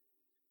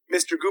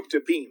 Mr. Gupta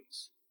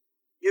beams.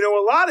 You know,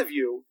 a lot of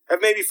you have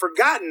maybe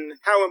forgotten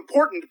how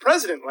important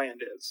President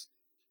Land is.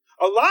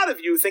 A lot of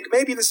you think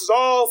maybe this is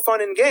all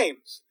fun and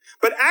games.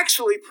 But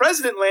actually,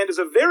 President Land is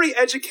a very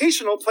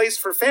educational place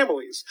for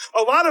families.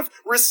 A lot of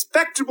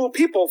respectable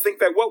people think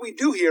that what we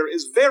do here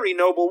is very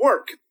noble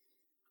work.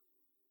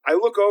 I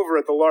look over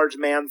at the large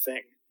man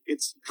thing.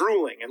 It's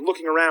drooling and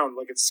looking around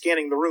like it's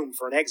scanning the room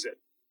for an exit.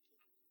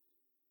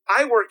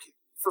 I work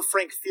for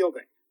Frank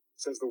Fielding,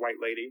 says the white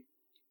lady.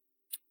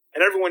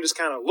 And everyone just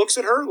kind of looks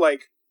at her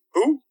like,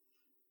 who?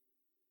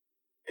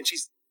 And she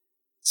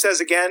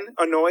says again,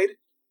 annoyed,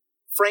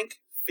 Frank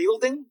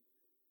Fielding?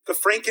 The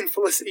Frank and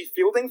Felicity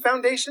Fielding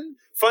Foundation?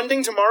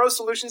 Funding tomorrow's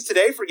solutions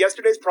today for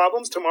yesterday's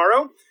problems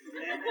tomorrow?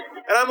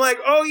 And I'm like,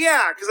 oh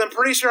yeah, because I'm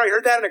pretty sure I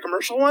heard that in a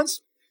commercial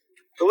once.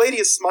 The lady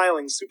is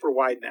smiling super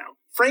wide now.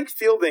 Frank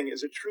Fielding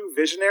is a true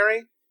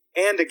visionary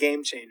and a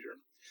game changer.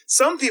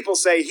 Some people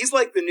say he's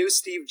like the new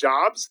Steve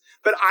Jobs,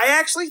 but I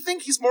actually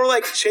think he's more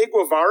like Che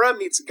Guevara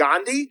meets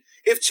Gandhi,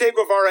 if Che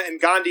Guevara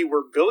and Gandhi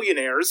were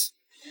billionaires.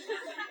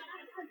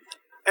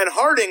 And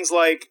Harding's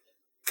like,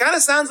 kind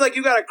of sounds like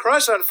you got a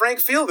crush on Frank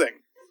Fielding.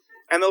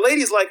 And the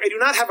lady's like, I do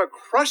not have a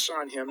crush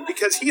on him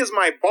because he is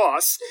my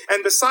boss,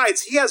 and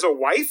besides, he has a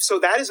wife, so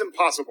that is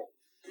impossible.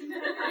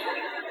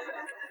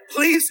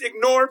 Please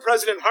ignore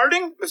President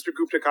Harding, Mr.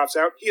 Gupta coughs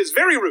out. He is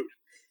very rude.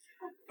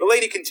 The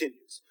lady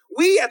continues.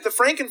 We at the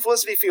Frank and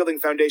Felicity Fielding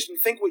Foundation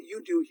think what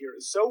you do here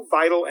is so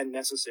vital and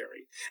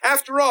necessary.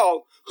 After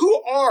all,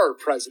 who are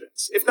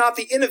presidents, if not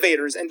the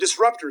innovators and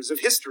disruptors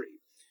of history?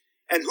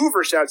 And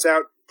Hoover shouts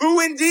out, who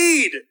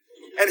indeed?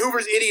 And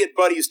Hoover's idiot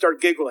buddies start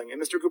giggling,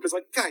 and Mr. Gupta's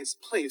like, guys,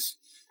 please.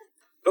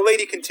 The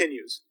lady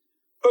continues,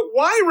 but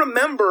why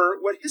remember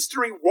what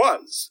history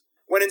was,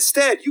 when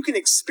instead you can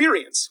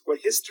experience what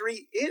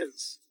history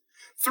is?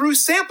 Through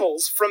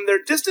samples from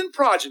their distant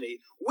progeny,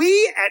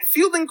 we at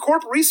Fielding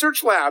Corp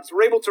Research Labs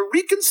were able to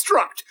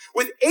reconstruct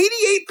with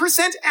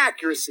 88%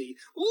 accuracy,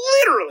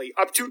 literally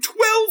up to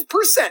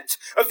 12%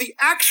 of the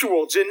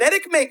actual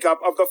genetic makeup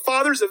of the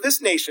fathers of this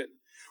nation.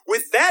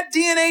 With that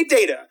DNA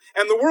data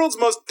and the world's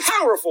most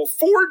powerful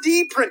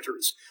 4D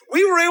printers,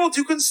 we were able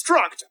to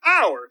construct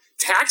our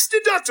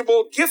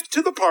tax-deductible gift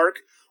to the park,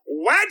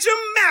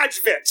 Wajum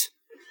Majvit.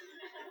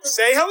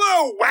 Say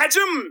hello,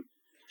 Wajum!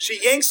 She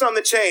yanks on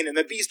the chain and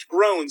the beast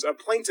groans a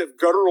plaintive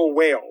guttural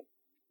wail.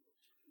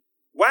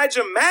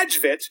 Wajum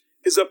Majvit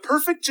is a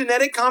perfect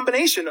genetic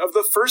combination of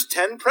the first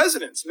 10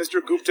 presidents,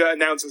 Mr. Gupta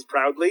announces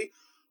proudly.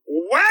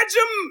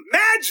 Wajum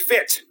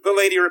Majvit, the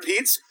lady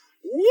repeats.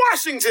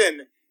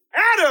 Washington,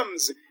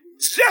 Adams,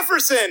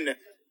 Jefferson,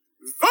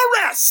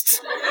 the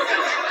rest.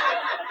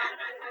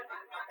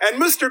 And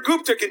Mr.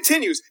 Gupta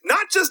continues,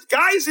 not just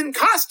guys in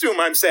costume,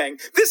 I'm saying.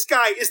 This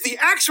guy is the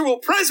actual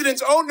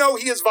president's, oh no,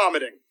 he is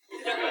vomiting.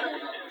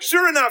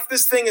 Sure enough,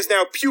 this thing is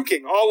now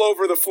puking all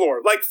over the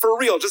floor. Like, for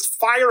real, just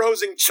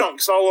fire-hosing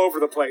chunks all over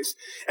the place.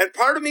 And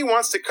part of me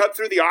wants to cut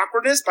through the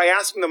awkwardness by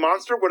asking the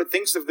monster what it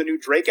thinks of the new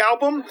Drake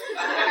album.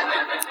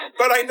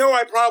 But I know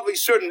I probably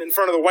shouldn't in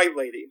front of the white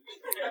lady.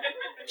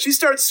 She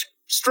starts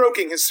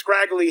stroking his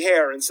scraggly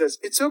hair and says,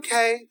 "It's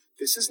okay.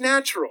 This is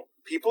natural.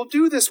 People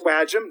do this,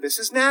 Wajum. This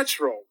is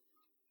natural."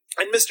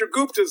 And Mr.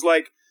 Gupta's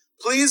like,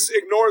 "Please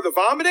ignore the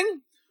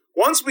vomiting.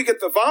 Once we get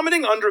the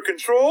vomiting under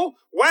control,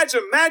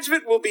 Wajum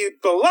Majvit will be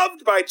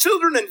beloved by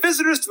children and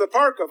visitors to the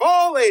park of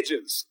all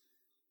ages."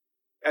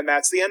 And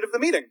that's the end of the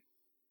meeting.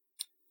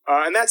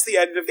 And that's the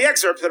end of the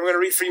excerpt that I'm going to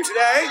read for you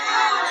today.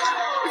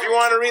 If you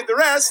want to read the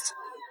rest,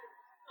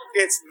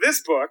 it's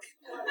this book.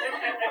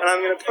 And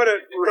I'm going to put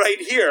it right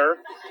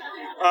here.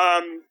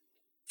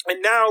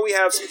 And now we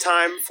have some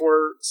time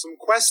for some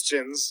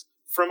questions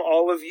from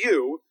all of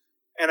you.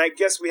 And I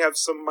guess we have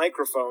some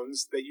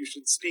microphones that you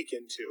should speak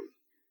into.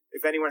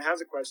 If anyone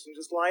has a question,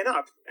 just line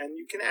up and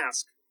you can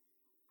ask.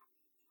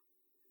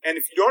 And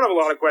if you don't have a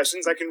lot of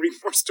questions, I can read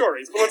more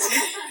stories. But let's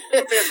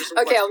answer some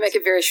Okay, questions. I'll make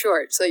it very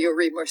short so you'll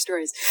read more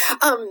stories.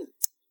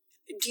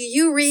 Do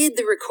you read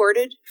the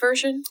recorded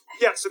version?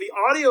 Yeah, so the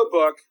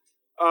audiobook,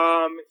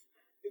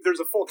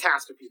 there's a full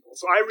cast of people.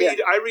 So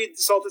I read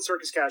Salted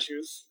Circus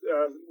Cashews,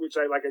 which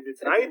I did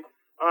tonight.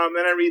 And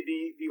I read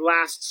the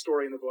last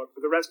story in the book.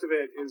 But the rest of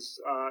it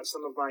is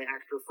some of my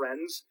actor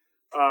friends.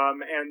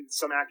 And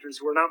some actors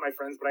who are not my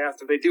friends, but I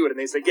asked if they do it, and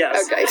they said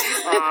yes. Okay.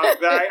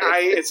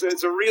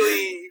 It's a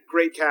really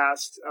great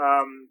cast.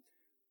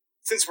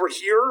 Since we're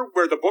here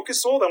where the book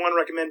is sold, I want to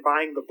recommend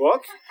buying the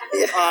book.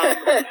 But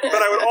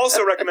I would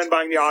also recommend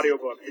buying the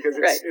audiobook because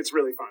it's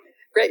really fun.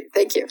 Great,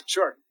 thank you.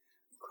 Sure.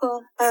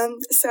 Cool.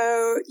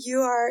 So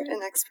you are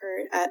an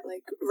expert at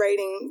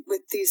writing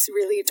with these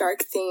really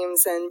dark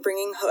themes and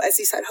bringing, as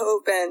you said,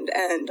 hope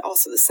and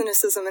also the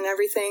cynicism and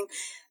everything.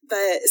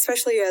 But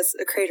especially as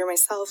a creator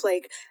myself,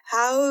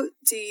 how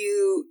do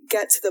you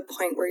get to the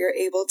point where you're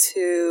able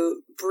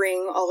to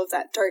bring all of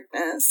that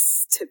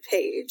darkness to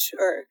page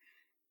or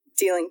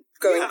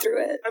going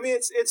through it? I mean,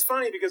 it's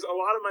funny because a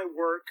lot of my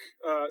work,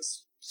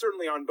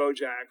 certainly on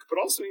BoJack, but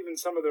also even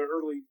some of the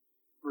early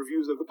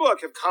reviews of the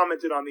book have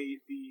commented on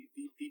the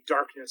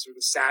darkness or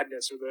the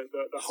sadness or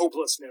the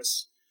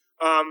hopelessness,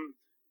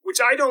 which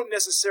I don't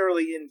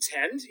necessarily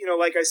intend.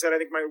 Like I said, I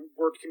think my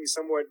work can be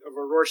somewhat of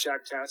a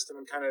Rorschach test, and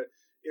I'm kind of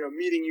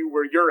meeting you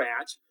where you're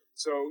at.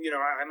 So,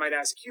 I might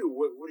ask you,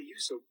 what are you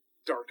so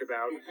dark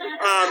about?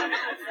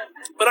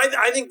 But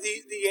I think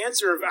the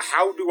answer of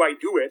how do I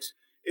do it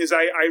is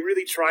I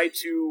really try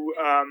to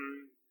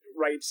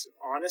write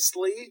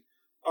honestly.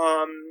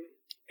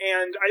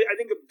 And I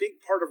think a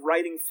big part of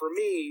writing for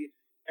me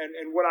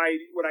and what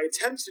I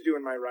attempt to do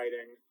in my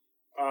writing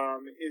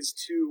is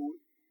to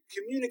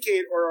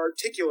communicate or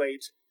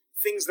articulate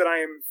things that I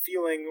am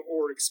feeling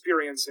or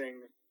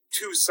experiencing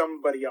to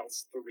somebody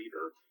else, the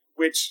reader.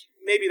 Which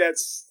maybe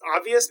that's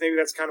obvious, maybe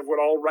that's kind of what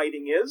all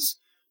writing is.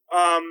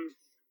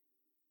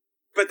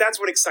 But that's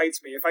what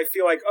excites me. If I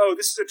feel like, oh,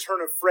 this is a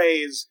turn of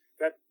phrase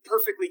that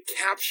perfectly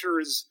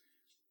captures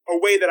a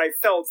way that I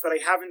felt that I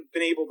haven't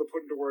been able to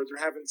put into words or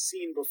haven't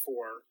seen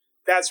before,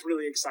 that's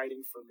really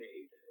exciting for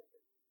me.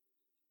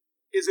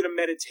 Is it a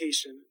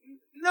meditation?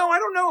 No, I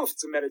don't know if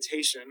it's a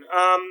meditation.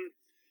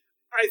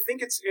 I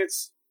think it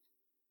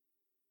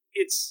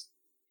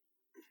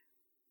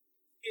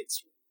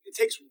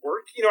takes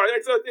work.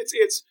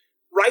 It's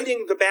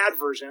writing the bad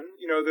version,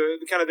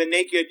 the kind of the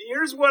naked,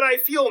 here's what I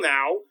feel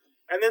now,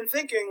 and then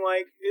thinking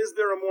is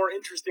there a more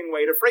interesting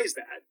way to phrase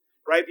that,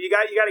 right? But you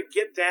got to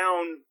get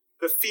down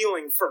the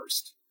feeling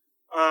first.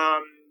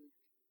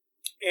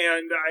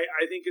 And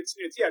I think it's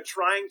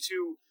trying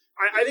to,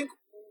 I think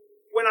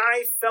when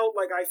I felt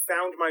like I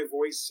found my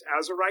voice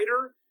as a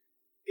writer,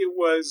 it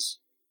was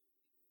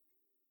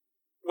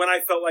when I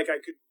felt like I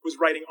was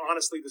writing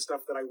honestly the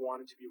stuff that I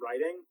wanted to be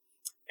writing.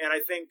 And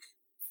I think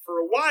for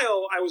a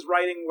while I was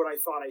writing what I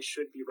thought I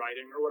should be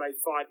writing or what I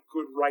thought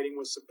good writing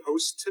was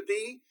supposed to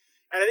be.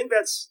 And I think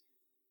that's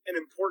an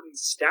important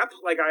step.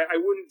 I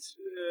wouldn't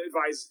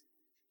advise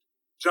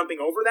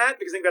jumping over that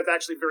because I think that's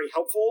actually very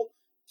helpful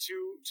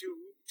to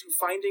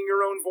finding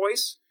your own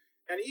voice.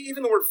 And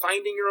even the word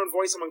finding your own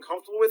voice, I'm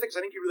uncomfortable with it because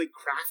I think you really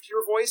craft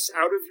your voice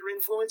out of your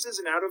influences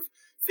and out of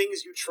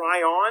things you try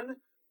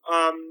on.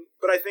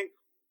 But I think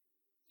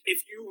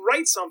if you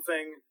write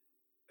something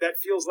that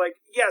feels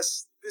like,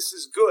 yes, this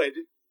is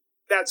good,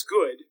 that's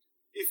good.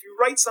 If you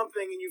write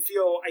something and you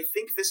feel, I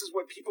think this is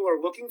what people are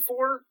looking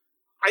for,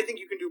 I think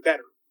you can do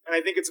better. And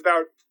I think it's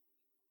about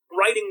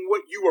writing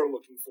what you are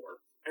looking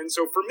for. And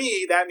so for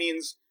me, that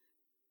means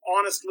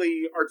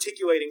honestly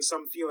articulating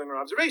some feeling or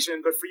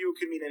observation, but for you, it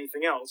could mean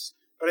anything else.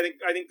 But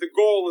I think the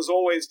goal is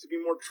always to be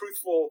more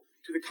truthful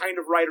to the kind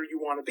of writer you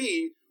want to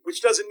be,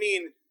 which doesn't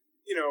mean,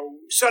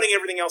 shutting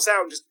everything else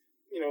out and just,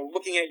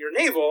 looking at your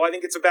navel. I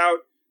think it's about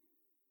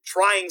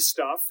trying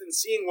stuff and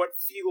seeing what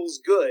feels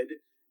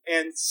good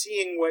and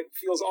seeing what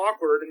feels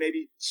awkward and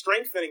maybe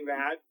strengthening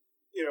that,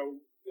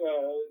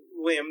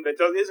 limb that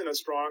isn't as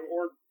strong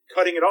or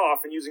cutting it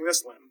off and using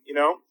this limb,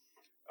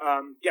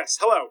 Yes,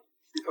 hello.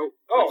 Oh,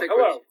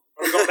 Hello.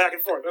 We're going back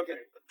and forth. Okay.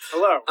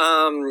 Hello.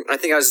 I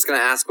think I was just going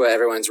to ask what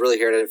everyone's really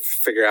here to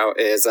figure out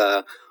is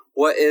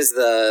what is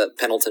the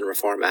Pendleton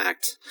Reform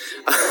Act?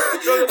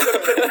 So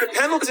the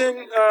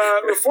Pendleton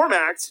Reform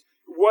Act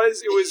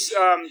was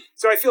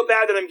so I feel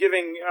bad that I'm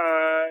giving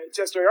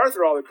Chester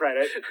Arthur all the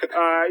credit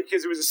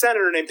because it was a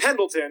senator named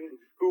Pendleton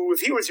who,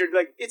 if he was here, would be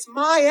like, it's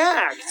my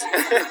act.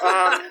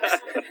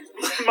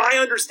 My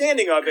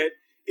understanding of it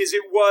is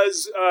it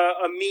was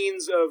a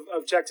means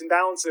of checks and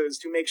balances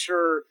to make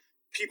sure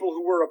people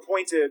who were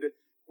appointed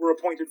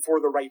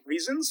for the right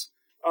reasons.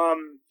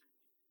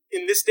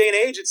 In this day and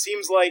age, it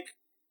seems like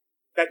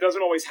that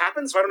doesn't always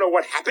happen, so I don't know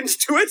what happened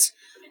to it.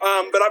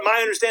 But my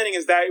understanding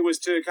is that it was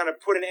to kind of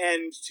put an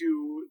end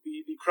to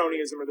the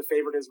cronyism or the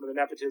favoritism or the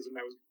nepotism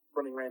that was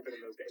running rampant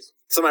in those days.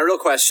 So my real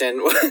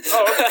question,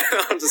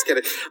 I'm just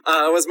kidding,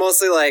 was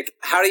mostly like,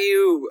 how do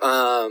you,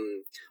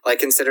 like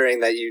considering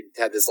that you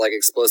had this like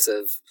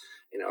explosive,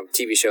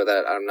 TV show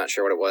that I'm not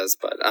sure what it was,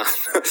 but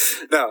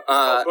no.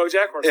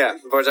 BoJack Horseman. Yeah,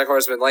 BoJack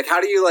Horseman. Like, how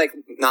do you like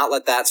not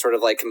let that sort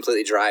of like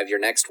completely drive your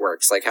next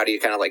works? Like, how do you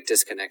kind of like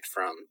disconnect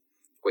from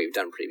what you've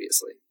done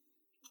previously?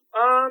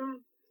 I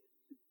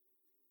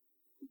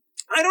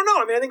don't know.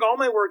 I mean, I think all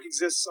my work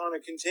exists on a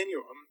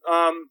continuum.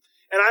 And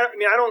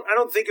I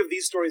don't think of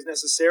these stories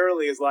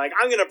necessarily as like,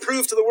 I'm going to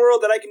prove to the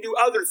world that I can do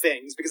other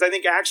things, because I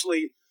think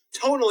actually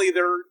tonally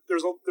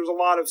there's a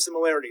lot of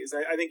similarities.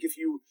 I think if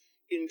you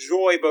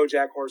enjoy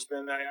BoJack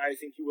Horseman, I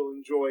think you will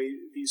enjoy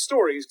these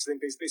stories, because I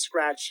think they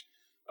scratch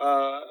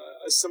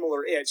a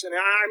similar itch. And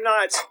I'm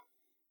not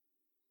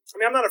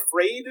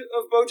afraid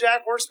of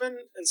BoJack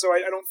Horseman, and so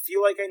I don't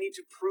feel like I need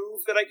to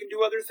prove that I can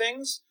do other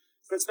things.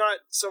 That's not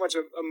so much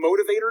a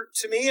motivator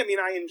to me. I mean,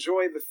 I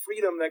enjoy the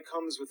freedom that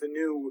comes with a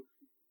new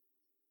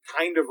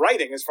kind of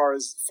writing as far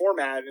as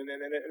format and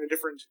a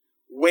different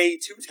way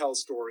to tell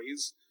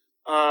stories.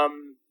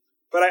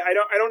 But I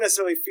don't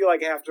necessarily feel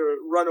like I have to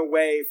run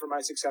away from my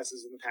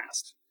successes in the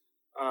past.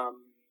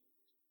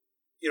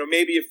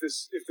 Maybe if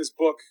this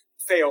book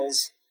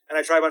fails and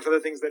I try a bunch of other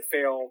things that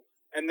fail,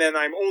 and then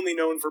I'm only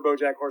known for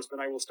BoJack Horseman,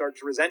 I will start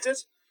to resent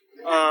it.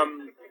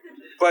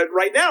 But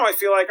right now, I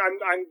feel like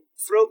I'm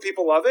thrilled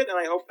people love it, and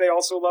I hope they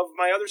also love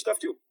my other stuff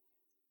too.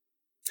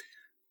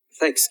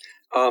 Thanks.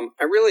 I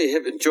really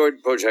have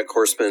enjoyed BoJack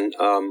Horseman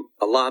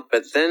a lot,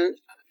 but then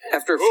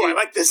after a few... I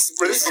like this.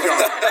 Where this is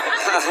going.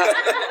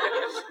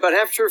 But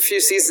after a few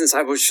seasons,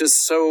 I was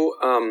just so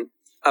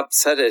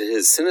upset at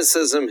his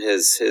cynicism,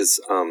 his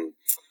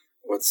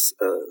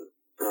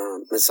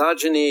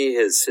misogyny,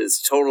 his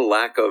total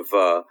lack of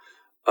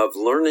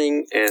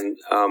learning, and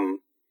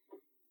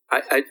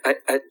I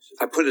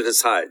put it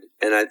aside,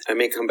 and I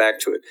may come back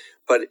to it,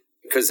 but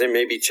because there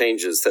may be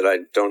changes that I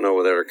don't know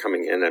whether are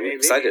coming, and I'm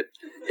excited.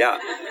 Yeah,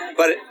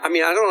 but I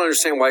mean, I don't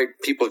understand why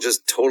people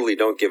just totally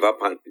don't give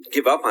up on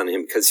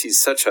him, because he's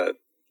such a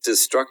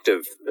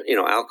destructive,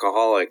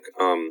 alcoholic,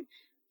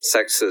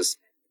 sexist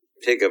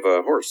pig of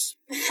a horse.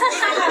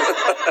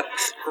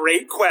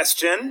 Great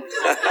question.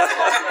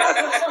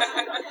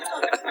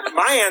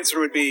 My answer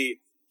would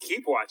be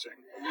keep watching.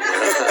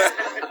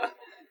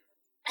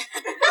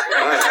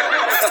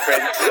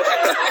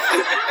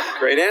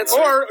 Great answer.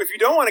 Or if you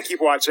don't want to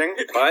keep watching,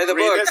 buy the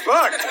read book. this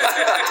book.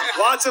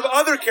 Lots of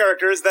other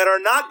characters that are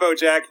not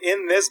BoJack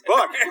in this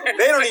book.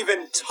 They don't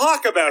even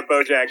talk about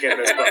BoJack in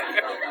this book.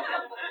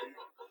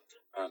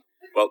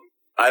 Well,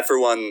 I for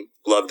one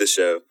love the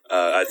show.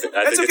 I think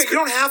okay. it's You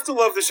don't have to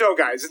love the show,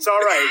 guys. It's all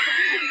right.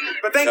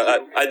 But thank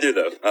you. I do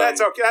though.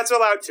 That's okay. That's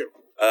allowed to.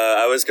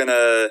 I was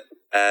gonna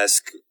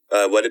ask,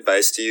 what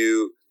advice do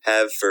you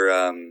have for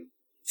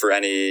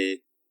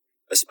any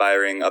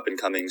aspiring up and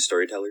coming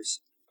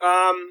storytellers?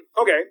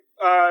 Okay.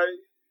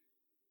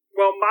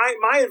 Well,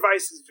 my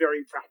advice is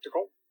very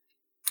practical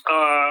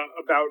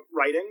about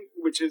writing,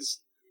 which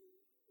is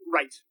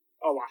write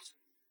a lot,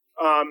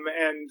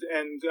 and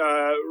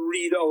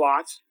read a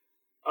lot.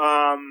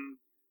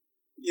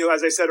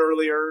 As I said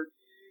earlier,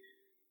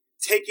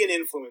 take in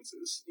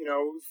influences.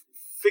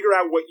 Figure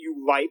out what you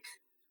like,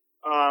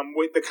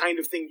 what the kind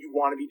of thing you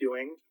want to be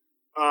doing.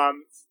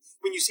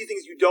 When you see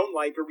things you don't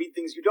like or read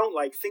things you don't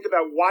like, think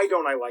about why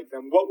don't I like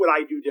them? What would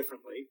I do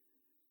differently?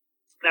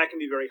 That can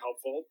be very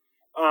helpful.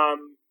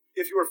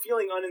 If you are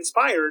feeling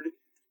uninspired,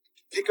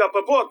 pick up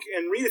a book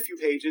and read a few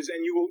pages,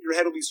 and your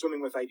head will be swimming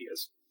with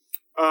ideas.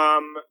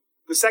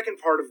 The second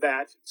part of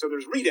that, so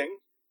there's reading,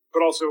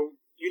 but also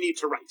you need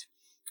to write.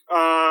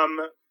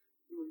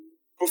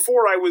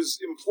 Before I was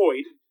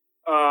employed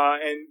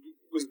and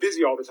was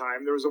busy all the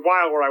time, there was a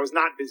while where I was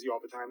not busy all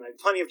the time, and I had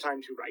plenty of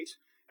time to write.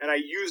 And I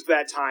used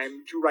that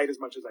time to write as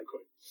much as I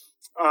could.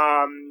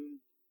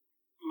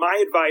 My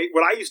advice,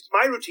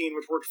 my routine,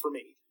 which worked for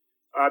me,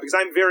 because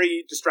I'm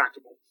very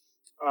distractible,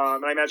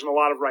 and I imagine a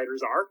lot of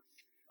writers are.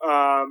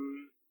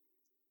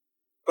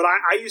 But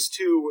I used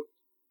to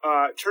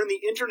turn the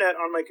internet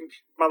on my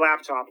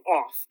laptop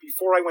off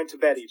before I went to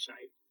bed each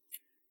night.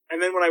 And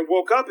then when I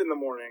woke up in the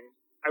morning,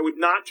 I would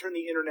not turn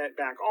the internet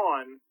back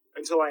on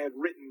until I had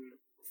written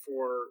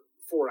for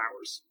 4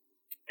 hours.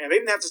 And they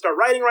didn't have to start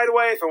writing right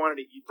away if I wanted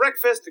to eat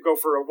breakfast, to go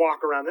for a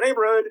walk around the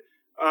neighborhood.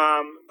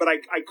 But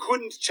I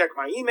couldn't check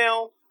my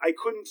email. I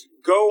couldn't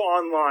go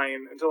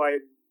online until I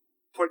had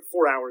put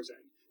 4 hours in.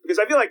 Because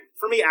I feel like,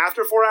 for me,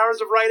 after 4 hours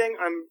of writing,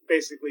 I'm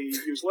basically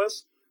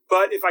useless.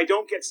 But if I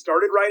don't get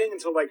started writing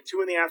until like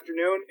 2 in the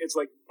afternoon, it's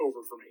like over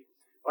for me.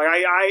 Like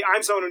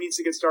I'm someone who needs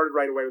to get started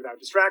right away without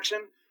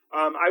distraction.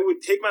 I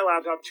would take my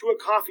laptop to a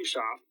coffee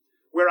shop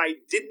where I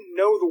didn't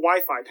know the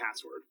Wi-Fi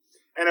password.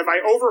 And if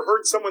I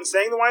overheard someone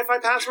saying the Wi-Fi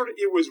password,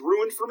 it was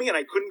ruined for me and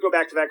I couldn't go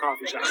back to that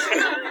coffee shop.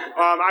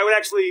 I would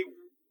actually,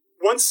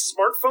 once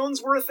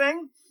smartphones were a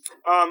thing,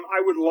 I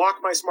would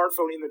lock my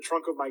smartphone in the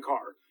trunk of my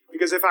car.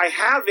 Because if I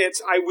have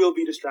it, I will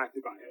be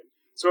distracted by it.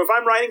 So if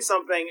I'm writing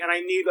something and I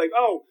need like,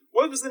 oh,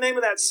 what was the name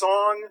of that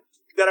song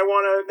that I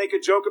want to make a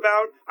joke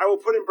about? I will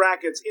put in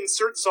brackets,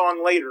 insert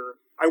song later.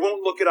 I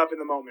won't look it up in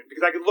the moment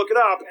because I could look it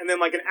up and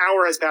then like an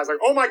hour has passed. Like,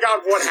 oh my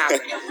God, what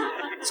happened?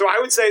 So I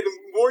would say the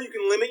more you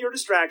can limit your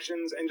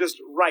distractions and just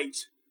write,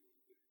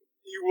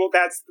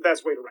 that's the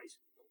best way to write.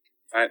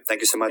 All right.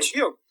 Thank you so much. Thank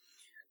you.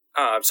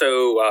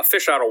 So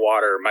Fish Out of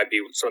Water might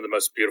be some of the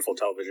most beautiful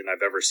television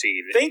I've ever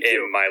seen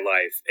in my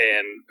life.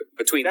 And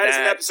between that... That is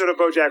an episode of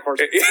BoJack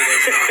Horseman.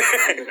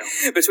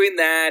 Between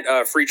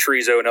that, Free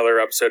Chorizo, another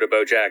episode of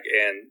BoJack,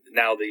 and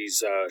now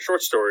these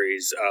short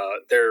stories,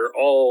 they're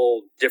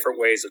all different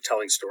ways of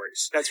telling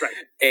stories. That's right.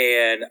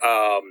 And...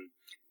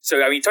 So,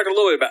 I mean, you talked a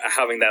little bit about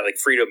having that, like,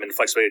 freedom and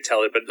flexibility to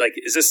tell it, but, like,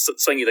 is this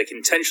something you, like,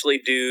 intentionally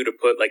do to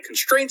put, like,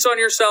 constraints on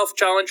yourself,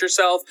 challenge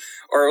yourself,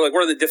 or, like,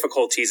 what are the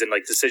difficulties and,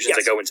 like, decisions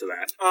that go into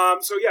that?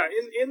 So, yeah,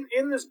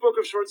 in this book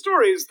of short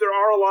stories, there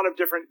are a lot of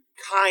different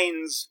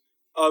kinds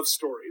of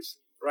stories,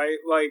 right?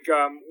 Like,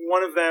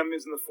 one of them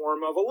is in the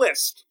form of a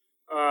list.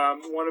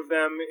 One of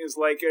them is,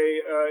 like,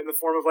 in the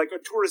form of, like,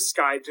 a tourist's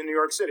guide to New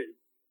York City.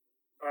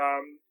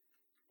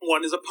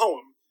 One is a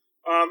poem.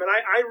 And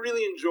I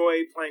really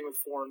enjoy playing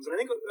with forms. And I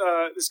think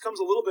this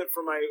comes a little bit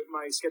from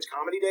my sketch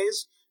comedy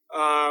days,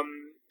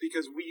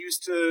 because we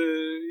used to,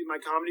 in my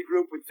comedy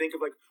group, would think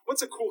of, like,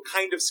 what's a cool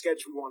kind of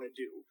sketch we want to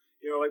do?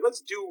 You know, like, let's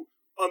do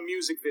a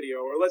music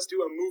video, or let's do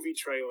a movie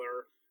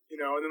trailer,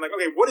 you know, and then, like,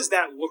 okay, what does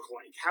that look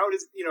like? How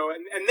does, you know,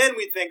 and then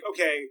we think,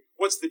 okay,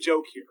 what's the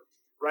joke here,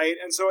 right?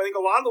 And so I think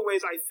a lot of the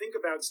ways I think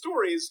about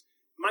stories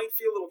might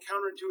feel a little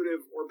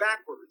counterintuitive or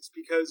backwards,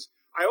 because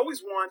I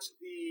always want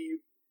the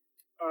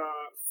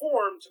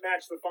form to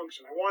match the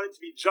function. I want it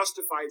to be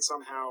justified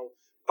somehow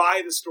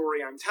by the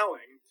story I'm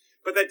telling.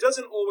 But that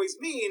doesn't always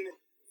mean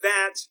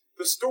that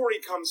the story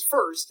comes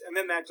first and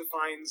then that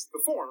defines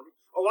the form.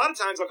 A lot of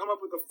times I'll come up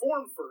with the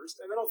form first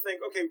and then I'll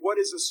think, okay, what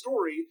is a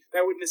story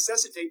that would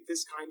necessitate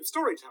this kind of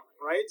storytelling,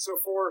 right? So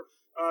for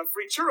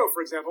Free Churro,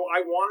 for example,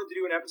 I wanted to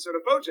do an episode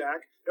of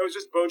BoJack that was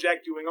just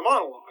BoJack doing a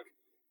monologue.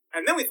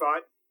 And then we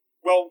thought,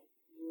 well,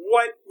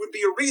 what would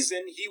be a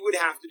reason he would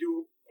have to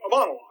do a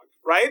monologue,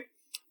 right?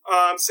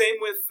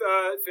 Same with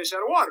Fish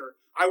Out of Water.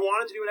 I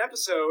wanted to do an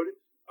episode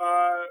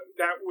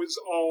that was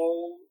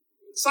all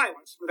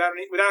silent, without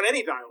any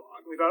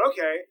dialogue. We thought,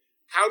 okay,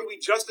 how do we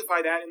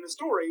justify that in the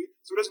story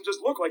so it doesn't just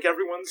look like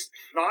everyone's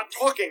not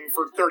talking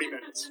for 30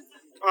 minutes?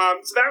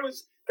 So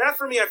that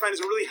for me, I find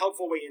is a really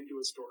helpful way into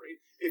a story.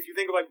 If you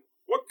think of, like,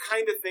 what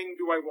kind of thing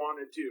do I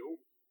want to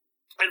do?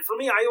 And for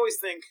me, I always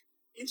think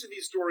each of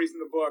these stories in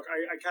the book,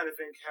 I kind of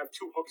think have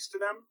two hooks to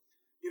them.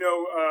 You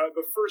know,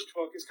 the first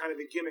hook is kind of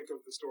the gimmick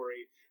of the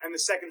story, and the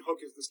second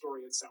hook is the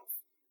story itself,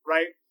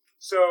 right?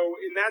 So,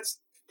 in that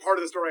part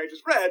of the story I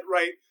just read,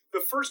 right,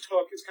 the first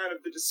hook is kind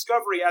of the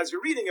discovery as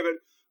you're reading of it.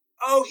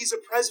 Oh, he's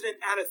a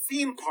president at a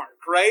theme park,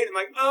 right? And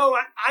like, oh,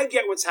 I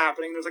get what's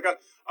happening. There's like a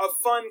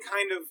fun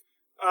kind of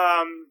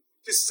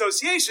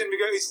disassociation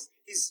because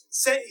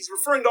he's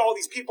referring to all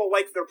these people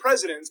like they're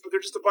presidents, but they're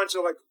just a bunch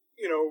of, like,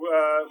 you know,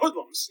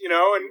 hoodlums, you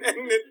know,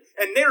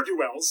 and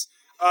ne'er-do-wells,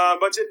 a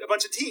bunch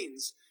of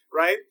teens.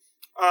 Right?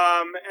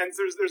 And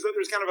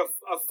there's kind of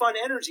a fun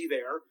energy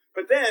there.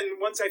 But then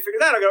once I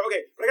figure that out, I go,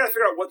 okay, but I got to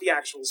figure out what the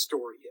actual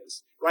story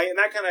is, right? And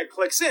that kind of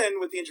clicks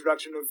in with the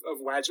introduction of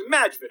Wajim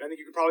Majvid. I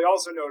think you could probably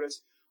also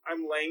notice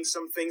I'm laying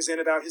some things in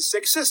about his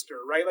sick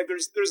sister, right? Like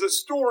there's a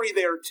story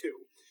there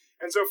too.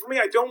 And so for me,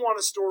 I don't want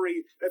a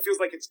story that feels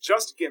like it's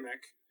just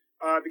gimmick,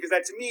 because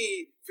that to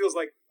me feels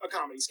like a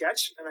comedy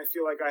sketch, and I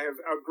feel like I have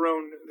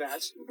outgrown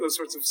those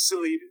sorts of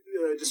silly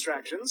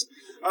distractions.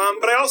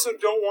 But I also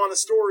don't want a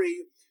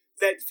story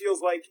that feels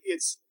like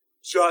it's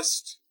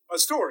just a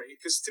story,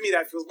 because to me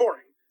that feels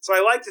boring. So I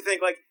like to think,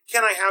 like,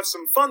 can I have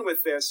some fun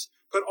with this,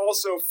 but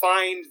also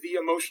find the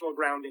emotional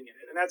grounding in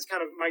it? And that's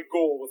kind of my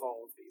goal with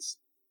all of these.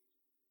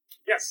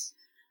 Yes?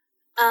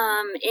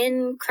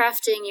 In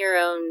crafting your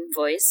own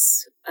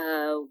voice,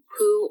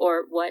 who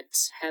or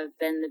what have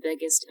been the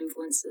biggest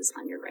influences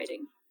on your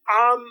writing?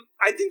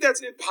 I think that's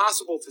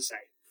impossible to say.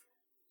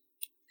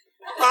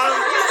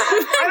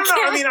 I don't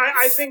know. I mean,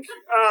 I think...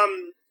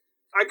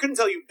 I couldn't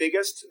tell you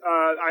biggest.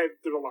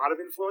 There's a lot of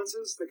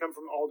influences that come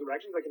from all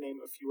directions. I can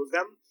name a few of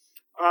them.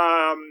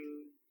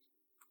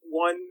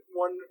 One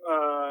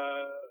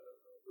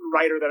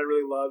writer that I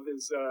really love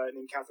is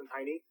named Katherine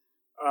Heine.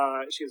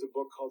 She has a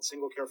book called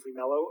Single Carefree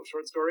Mellow of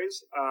short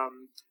stories.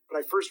 But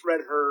I first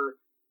read her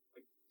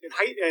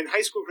in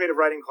high school creative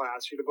writing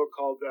class. She had a book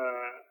called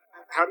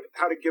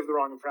How to Give the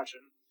Wrong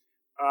Impression,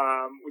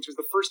 which was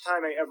the first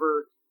time I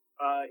ever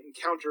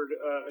encountered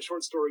a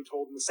short story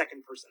told in the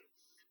second person.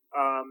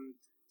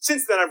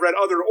 Since then, I've read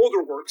other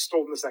older works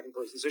told in the second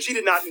person. So she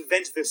did not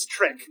invent this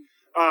trick,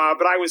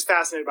 but I was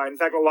fascinated by it. In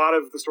fact, a lot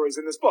of the stories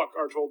in this book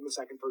are told in the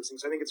second person.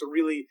 So I think it's a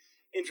really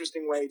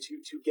interesting way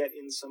to get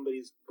in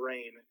somebody's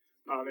brain.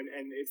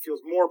 And it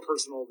feels more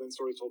personal than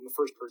stories told in the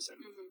first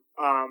person.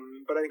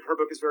 But I think her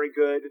book is very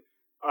good.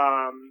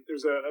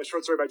 There's a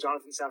short story by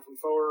Jonathan Safran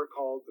Foer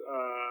called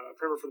A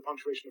Primer for the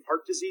Punctuation of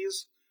Heart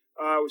Disease,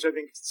 which I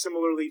think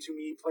similarly to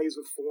me plays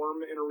with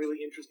form in a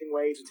really interesting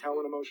way to tell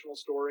an emotional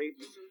story.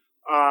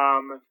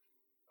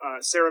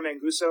 Sarah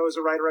Manguso is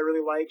a writer I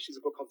really like. She's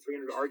a book called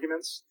 300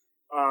 Arguments.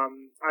 I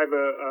have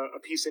a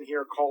piece in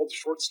here called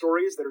Short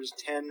Stories that are just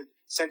 10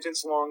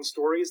 sentence long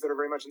stories that are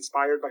very much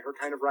inspired by her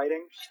kind of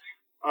writing.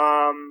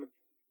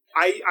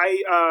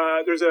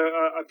 There's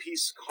a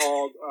piece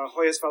called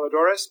Joyas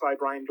Valedores by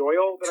Brian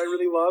Doyle that I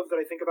really love, that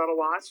I think about a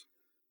lot.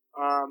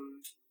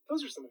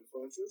 Those are some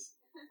influences.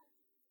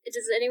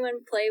 Does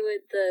anyone play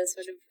with the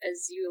sort of,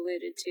 as you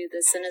alluded to,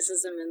 the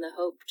cynicism and the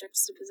hope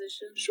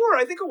juxtaposition? Sure,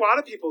 I think a lot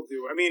of people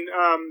do. I mean,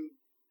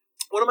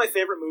 one of my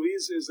favorite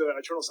movies is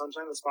Eternal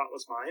Sunshine of the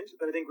Spotless Mind,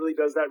 that I think really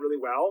does that really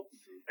well.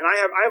 And I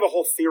have a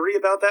whole theory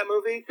about that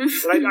movie.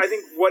 But I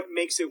think what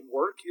makes it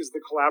work is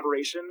the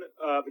collaboration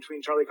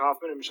between Charlie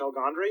Kaufman and Michel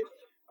Gondry.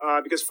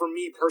 Because for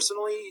me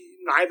personally,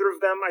 neither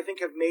of them, I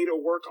think, have made a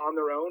work on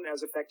their own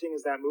as affecting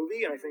as that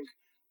movie. And I think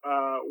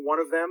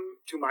one of them,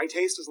 to my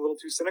taste, is a little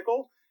too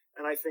cynical.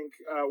 And I think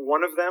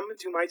one of them,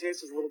 to my taste,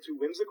 is a little too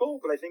whimsical.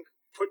 But I think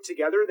put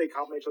together, they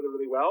complement each other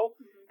really well.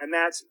 And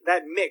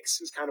that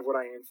mix is kind of what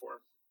I aim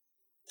for.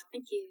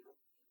 Thank you.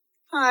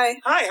 Hi.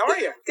 Hi, how are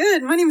you?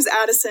 Good. My name is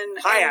Addison.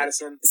 Hi,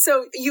 Addison.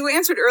 So you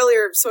answered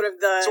earlier sort of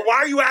the... So why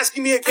are you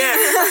asking me again?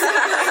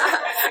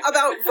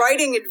 about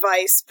writing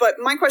advice, but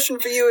my question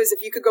for you is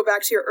if you could go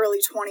back to your early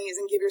 20s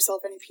and give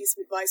yourself any piece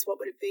of advice, what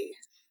would it be?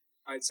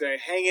 I'd say,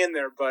 hang in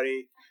there,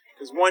 buddy,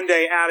 because one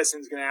day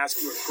Addison's going to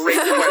ask you a great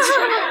question.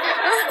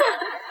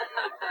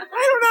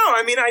 I don't know.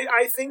 I mean,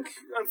 I think,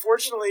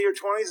 unfortunately, your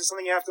 20s is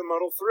something you have to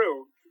muddle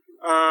through.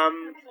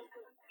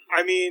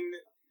 I mean...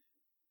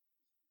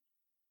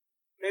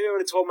 Maybe I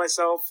would have told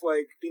myself,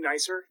 like, be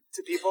nicer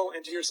to people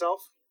and to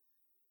yourself.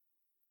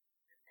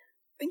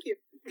 Thank you.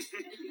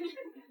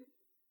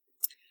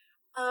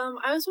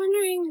 I was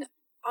wondering,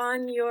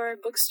 on your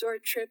bookstore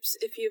trips,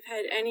 if you've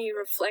had any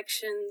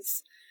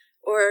reflections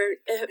or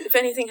if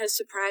anything has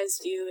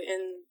surprised you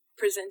in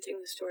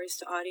presenting the stories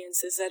to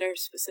audiences that are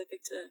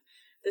specific to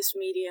this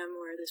medium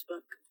or this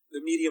book.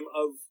 The medium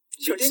of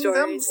short reading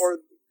stories. them? Or...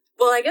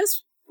 Well, I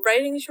guess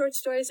writing short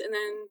stories and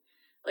then...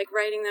 like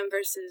writing them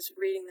versus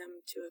reading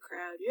them to a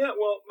crowd. Yeah,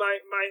 well,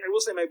 I will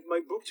say my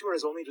book tour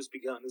has only just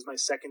begun. This is my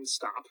second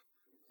stop.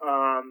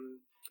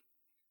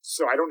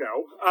 So I don't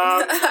know.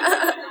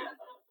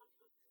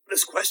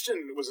 This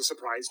question was a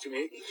surprise to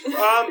me.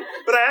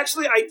 But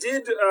I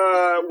did,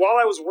 while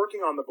I was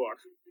working on the book,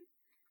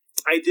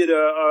 I did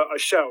a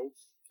show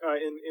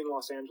in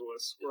Los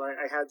Angeles where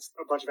I had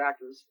a bunch of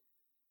actors,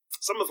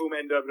 some of whom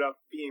ended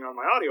up being on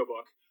my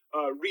audiobook,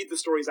 read the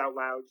stories out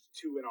loud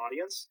to an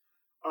audience.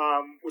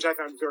 Which I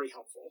found very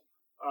helpful.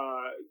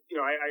 I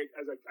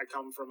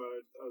come from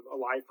a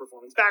live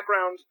performance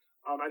background.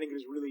 I think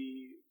it is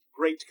really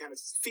great to kind of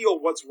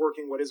feel what's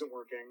working, what isn't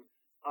working.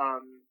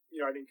 I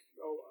think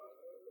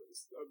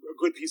a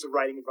good piece of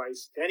writing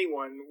advice to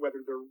anyone, whether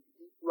they're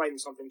writing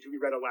something to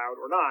be read aloud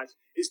or not,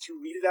 is to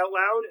read it out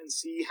loud and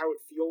see how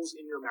it feels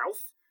in your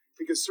mouth,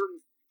 because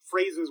certain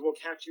phrases will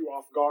catch you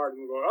off guard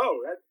and go,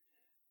 oh,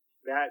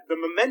 that the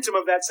momentum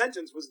of that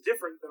sentence was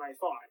different than I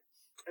thought.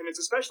 And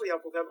it's especially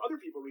helpful to have other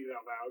people read it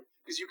out loud,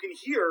 because you can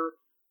hear,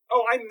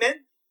 oh, I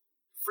meant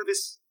for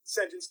this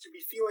sentence to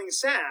be feeling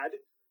sad,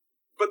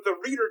 but the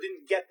reader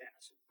didn't get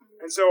that.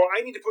 And so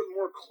I need to put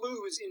more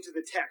clues into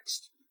the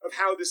text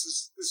of how this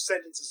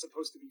sentence is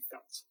supposed to be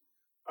felt.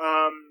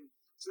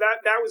 So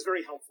that was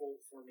very helpful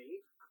for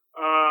me.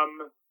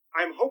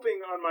 I'm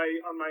hoping on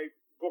my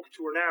book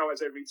tour now,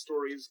 as I read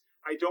stories,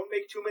 I don't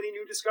make too many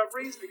new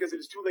discoveries, because it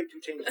is too late to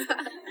change them.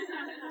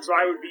 So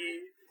I would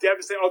be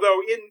devastated.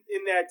 Although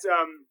in that,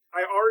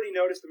 I already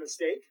noticed a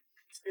mistake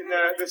in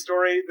the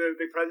story,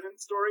 the president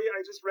story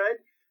I just read,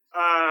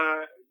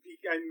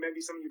 and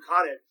maybe some of you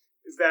caught it,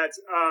 is that,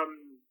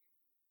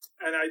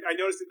 and I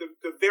noticed that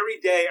the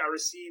very day I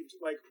received,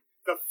 like,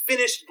 the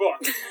finished book,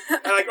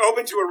 I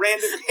opened to a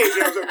random page,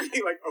 and I was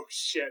like, oh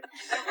shit.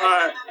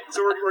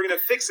 So we're going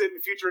to fix it in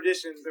future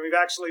editions, and we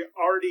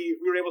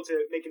were able to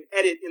make an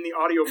edit in the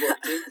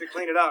audiobook to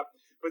clean it up.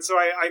 But so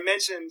I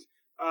mentioned,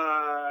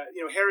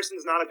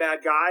 Harrison's not a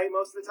bad guy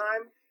most of the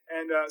time,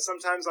 and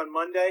sometimes on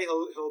Monday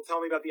he'll tell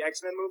me about the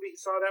X-Men movie he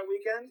saw that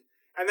weekend,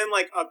 and then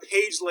like a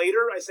page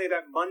later I say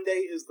that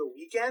Monday is the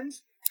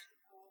weekend.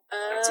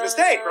 That's a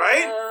mistake,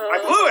 right?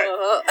 I blew it.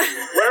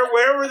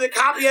 Where were the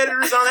copy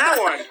editors on that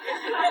one?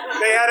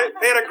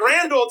 They had a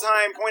grand old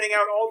time pointing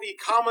out all the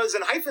commas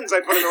and hyphens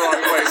I put in the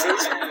wrong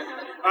places.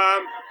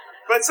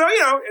 But so,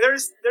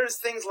 there's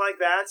things like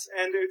that,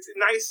 and it's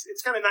nice.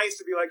 It's kind of nice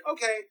to be like,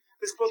 okay,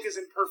 this book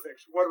isn't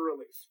perfect. What a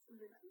relief.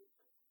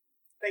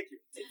 Thank you.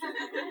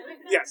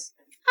 Yes.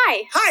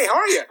 Hi. Hi, how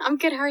are you? I'm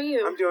good, how are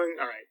you? I'm doing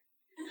all right.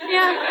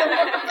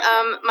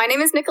 Yeah. My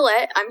name is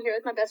Nicolette. I'm here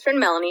with my best friend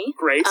Melanie.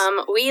 Great.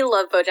 We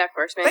love BoJack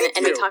Horseman, Thank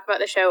and you. we talk about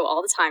the show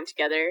all the time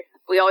together.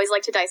 We always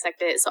like to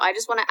dissect it, so I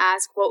just want to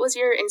ask, what was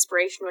your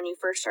inspiration when you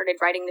first started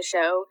writing the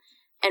show,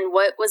 and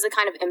what was the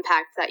kind of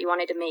impact that you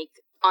wanted to make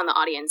on the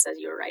audience as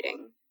you were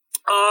writing?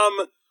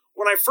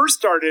 When I first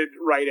started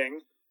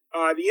writing,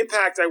 the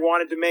impact I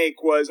wanted to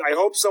make was, I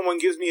hope someone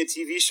gives me a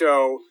TV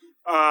show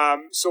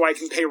so I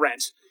can pay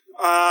rent.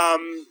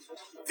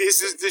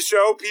 This is the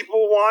show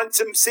people want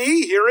to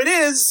see. Here it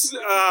is.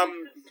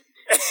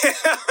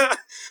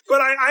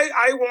 But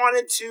I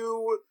wanted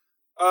to.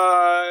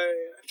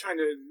 I'm trying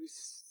to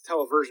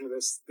tell a version of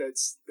this that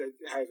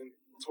I haven't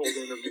told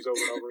in interviews over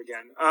and over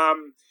again.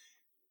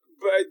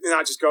 But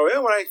not just go,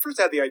 when I first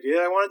had the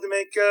idea, I wanted to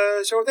make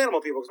a show with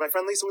animal people because my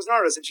friend Lisa was an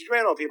artist and she drew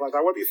animal people. I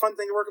thought, what would be a fun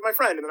thing to work with my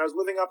friend? And then I was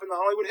living up in the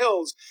Hollywood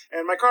Hills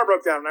and my car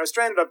broke down and I was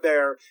stranded up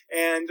there.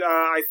 And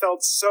I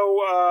felt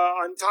so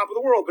on top of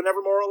the world, but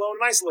never more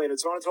alone and isolated.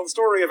 So I want to tell the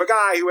story of a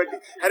guy who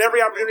had every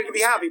opportunity to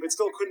be happy, but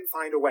still couldn't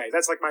find a way.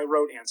 That's like my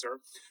rote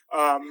answer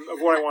of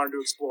what I wanted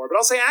to explore. But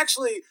I'll say,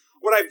 actually,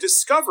 what I've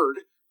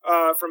discovered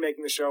from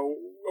making the show,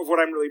 of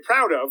what I'm really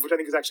proud of, which I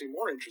think is actually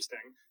more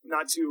interesting,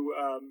 not to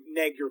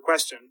neg your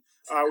question,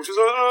 which was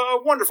a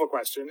wonderful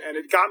question, and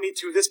it got me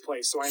to this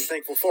place, so I'm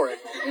thankful for it.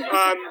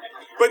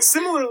 But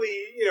similarly,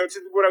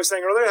 to what I was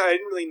saying earlier, I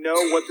didn't really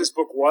know what this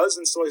book was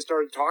until I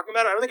started talking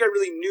about it. I don't think I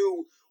really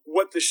knew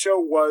what the show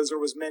was or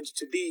was meant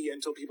to be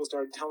until people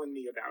started telling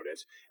me about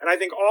it. And I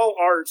think all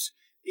art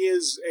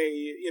is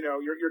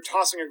you're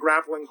tossing a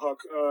grappling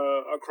hook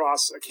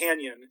across a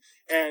canyon,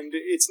 and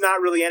it's not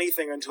really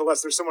anything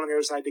unless there's someone on the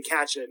other side to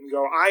catch it and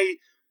go,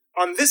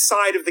 on this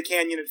side of the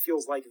canyon, it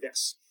feels like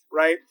this,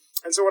 right?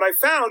 And so what I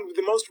found,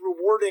 the most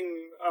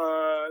rewarding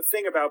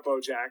thing about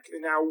BoJack,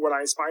 and now what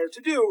I aspire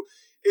to do,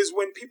 is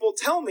when people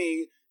tell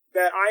me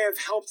that I have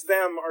helped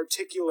them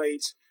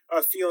articulate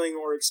a feeling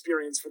or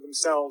experience for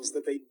themselves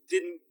that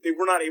they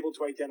were not able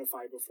to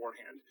identify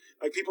beforehand.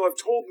 Like, people have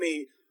told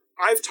me,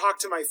 I've talked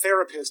to my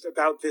therapist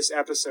about this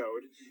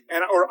episode,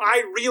 or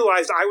I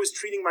realized I was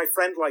treating my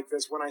friend like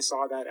this when I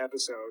saw that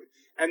episode,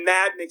 and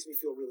that makes me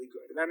feel really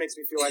good, and that makes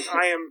me feel like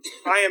I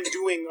am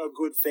doing a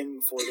good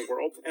thing for the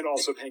world, and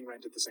also paying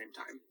rent at the same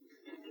time.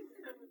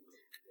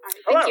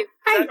 All right, thank you.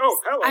 Hi.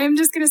 Hello. I'm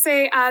just going to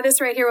say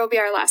this right here will be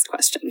our last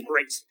question.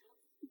 Great.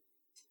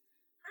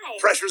 Hi.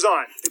 Pressure's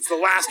on. It's the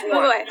last one.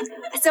 Oh boy.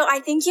 So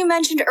I think you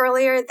mentioned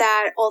earlier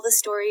that all the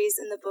stories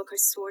in the book are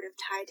sort of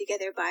tied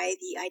together by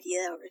the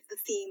idea or the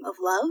theme of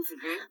love.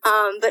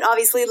 Mm-hmm. But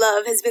obviously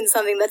love has been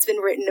something that's been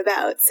written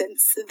about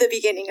since the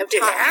beginning of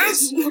time. It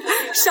has?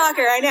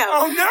 Shocker, I know.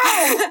 Oh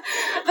no!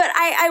 But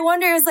I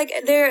wonder, is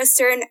there a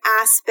certain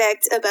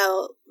aspect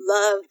about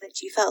love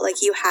that you felt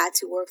like you had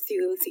to work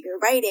through your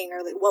writing, or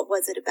what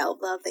was it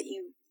about love that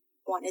you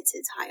wanted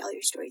to tie all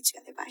your stories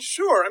together by?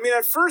 Sure. I mean,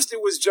 at first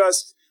it was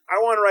just,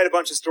 I want to write a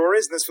bunch of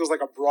stories, and this feels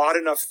like a broad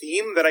enough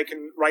theme that I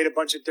can write a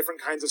bunch of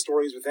different kinds of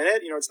stories within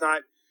it.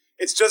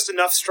 It's just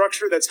enough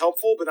structure that's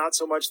helpful, but not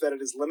so much that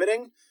it is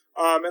limiting.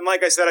 And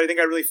like I said, I think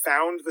I really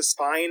found the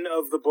spine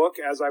of the book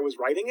as I was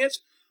writing it.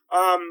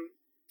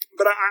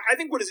 But I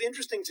think what is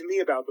interesting to me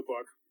about the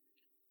book,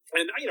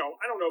 and I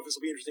don't know if this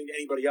will be interesting to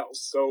anybody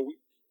else, so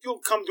you'll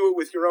come to it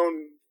with your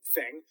own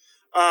thing.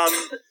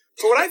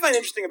 But what I find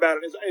interesting about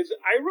it is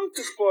I wrote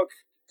this book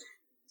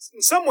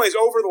in some ways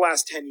over the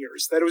last 10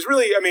 years. That it was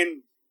really,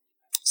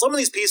 some of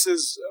these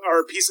pieces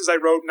are pieces I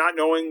wrote not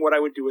knowing what I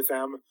would do with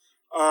them.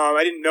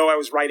 I didn't know I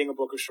was writing a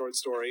book of short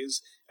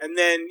stories. And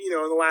then, in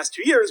the last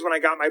 2 years when I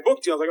got my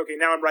book deal, I was like, okay,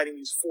 now I'm writing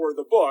these for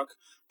the book.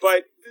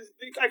 But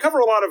I cover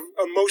a lot of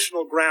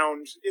emotional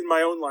ground in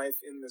my own life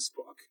in this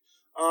book.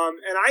 And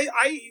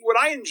what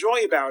I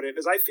enjoy about it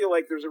is I feel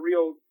like there's a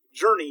real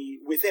journey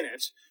within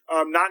it,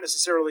 not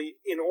necessarily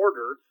in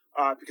order,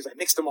 because I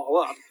mixed them all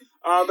up.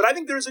 But I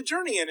think there's a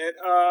journey in it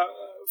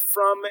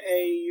from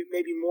a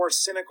maybe more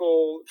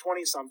cynical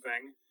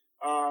 20-something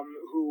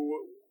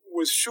who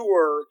was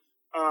sure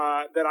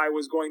that I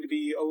was going to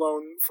be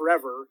alone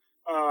forever,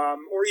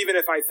 or even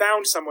if I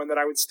found someone that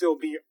I would still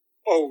be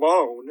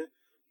alone,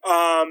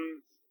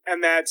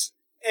 and that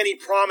any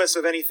promise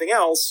of anything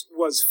else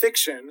was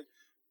fiction,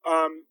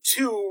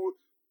 to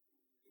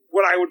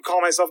what I would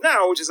call myself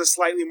now, which is a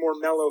slightly more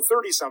mellow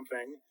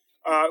 30-something,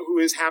 who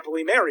is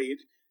happily married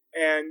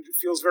and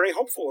feels very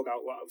hopeful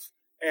about love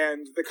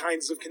and the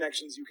kinds of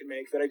connections you can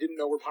make that I didn't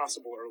know were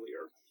possible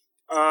earlier.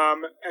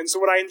 And so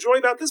what I enjoy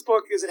about this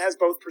book is it has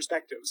both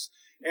perspectives.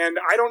 And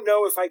I don't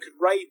know if I could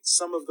write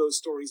some of those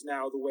stories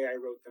now the way I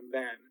wrote them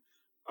then.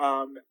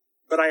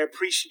 But I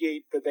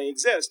appreciate that they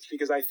exist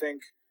because I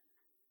think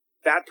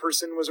that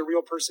person was a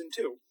real person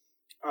too.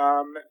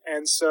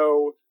 And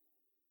so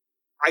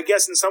I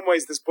guess in some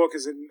ways this book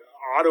is an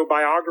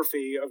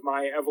autobiography of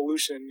my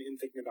evolution in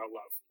thinking about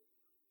love.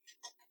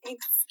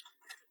 Thanks.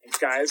 Thanks,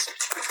 guys.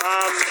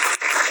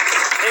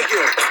 Thank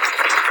you.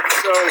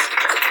 So,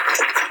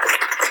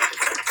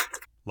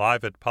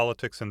 Live at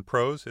Politics and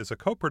Prose is a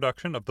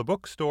co-production of The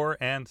Bookstore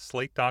and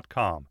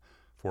Slate.com.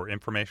 For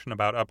information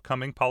about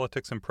upcoming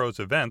Politics and Prose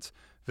events,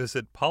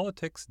 visit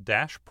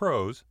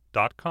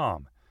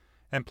politics-prose.com.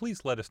 And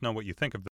please let us know what you think of the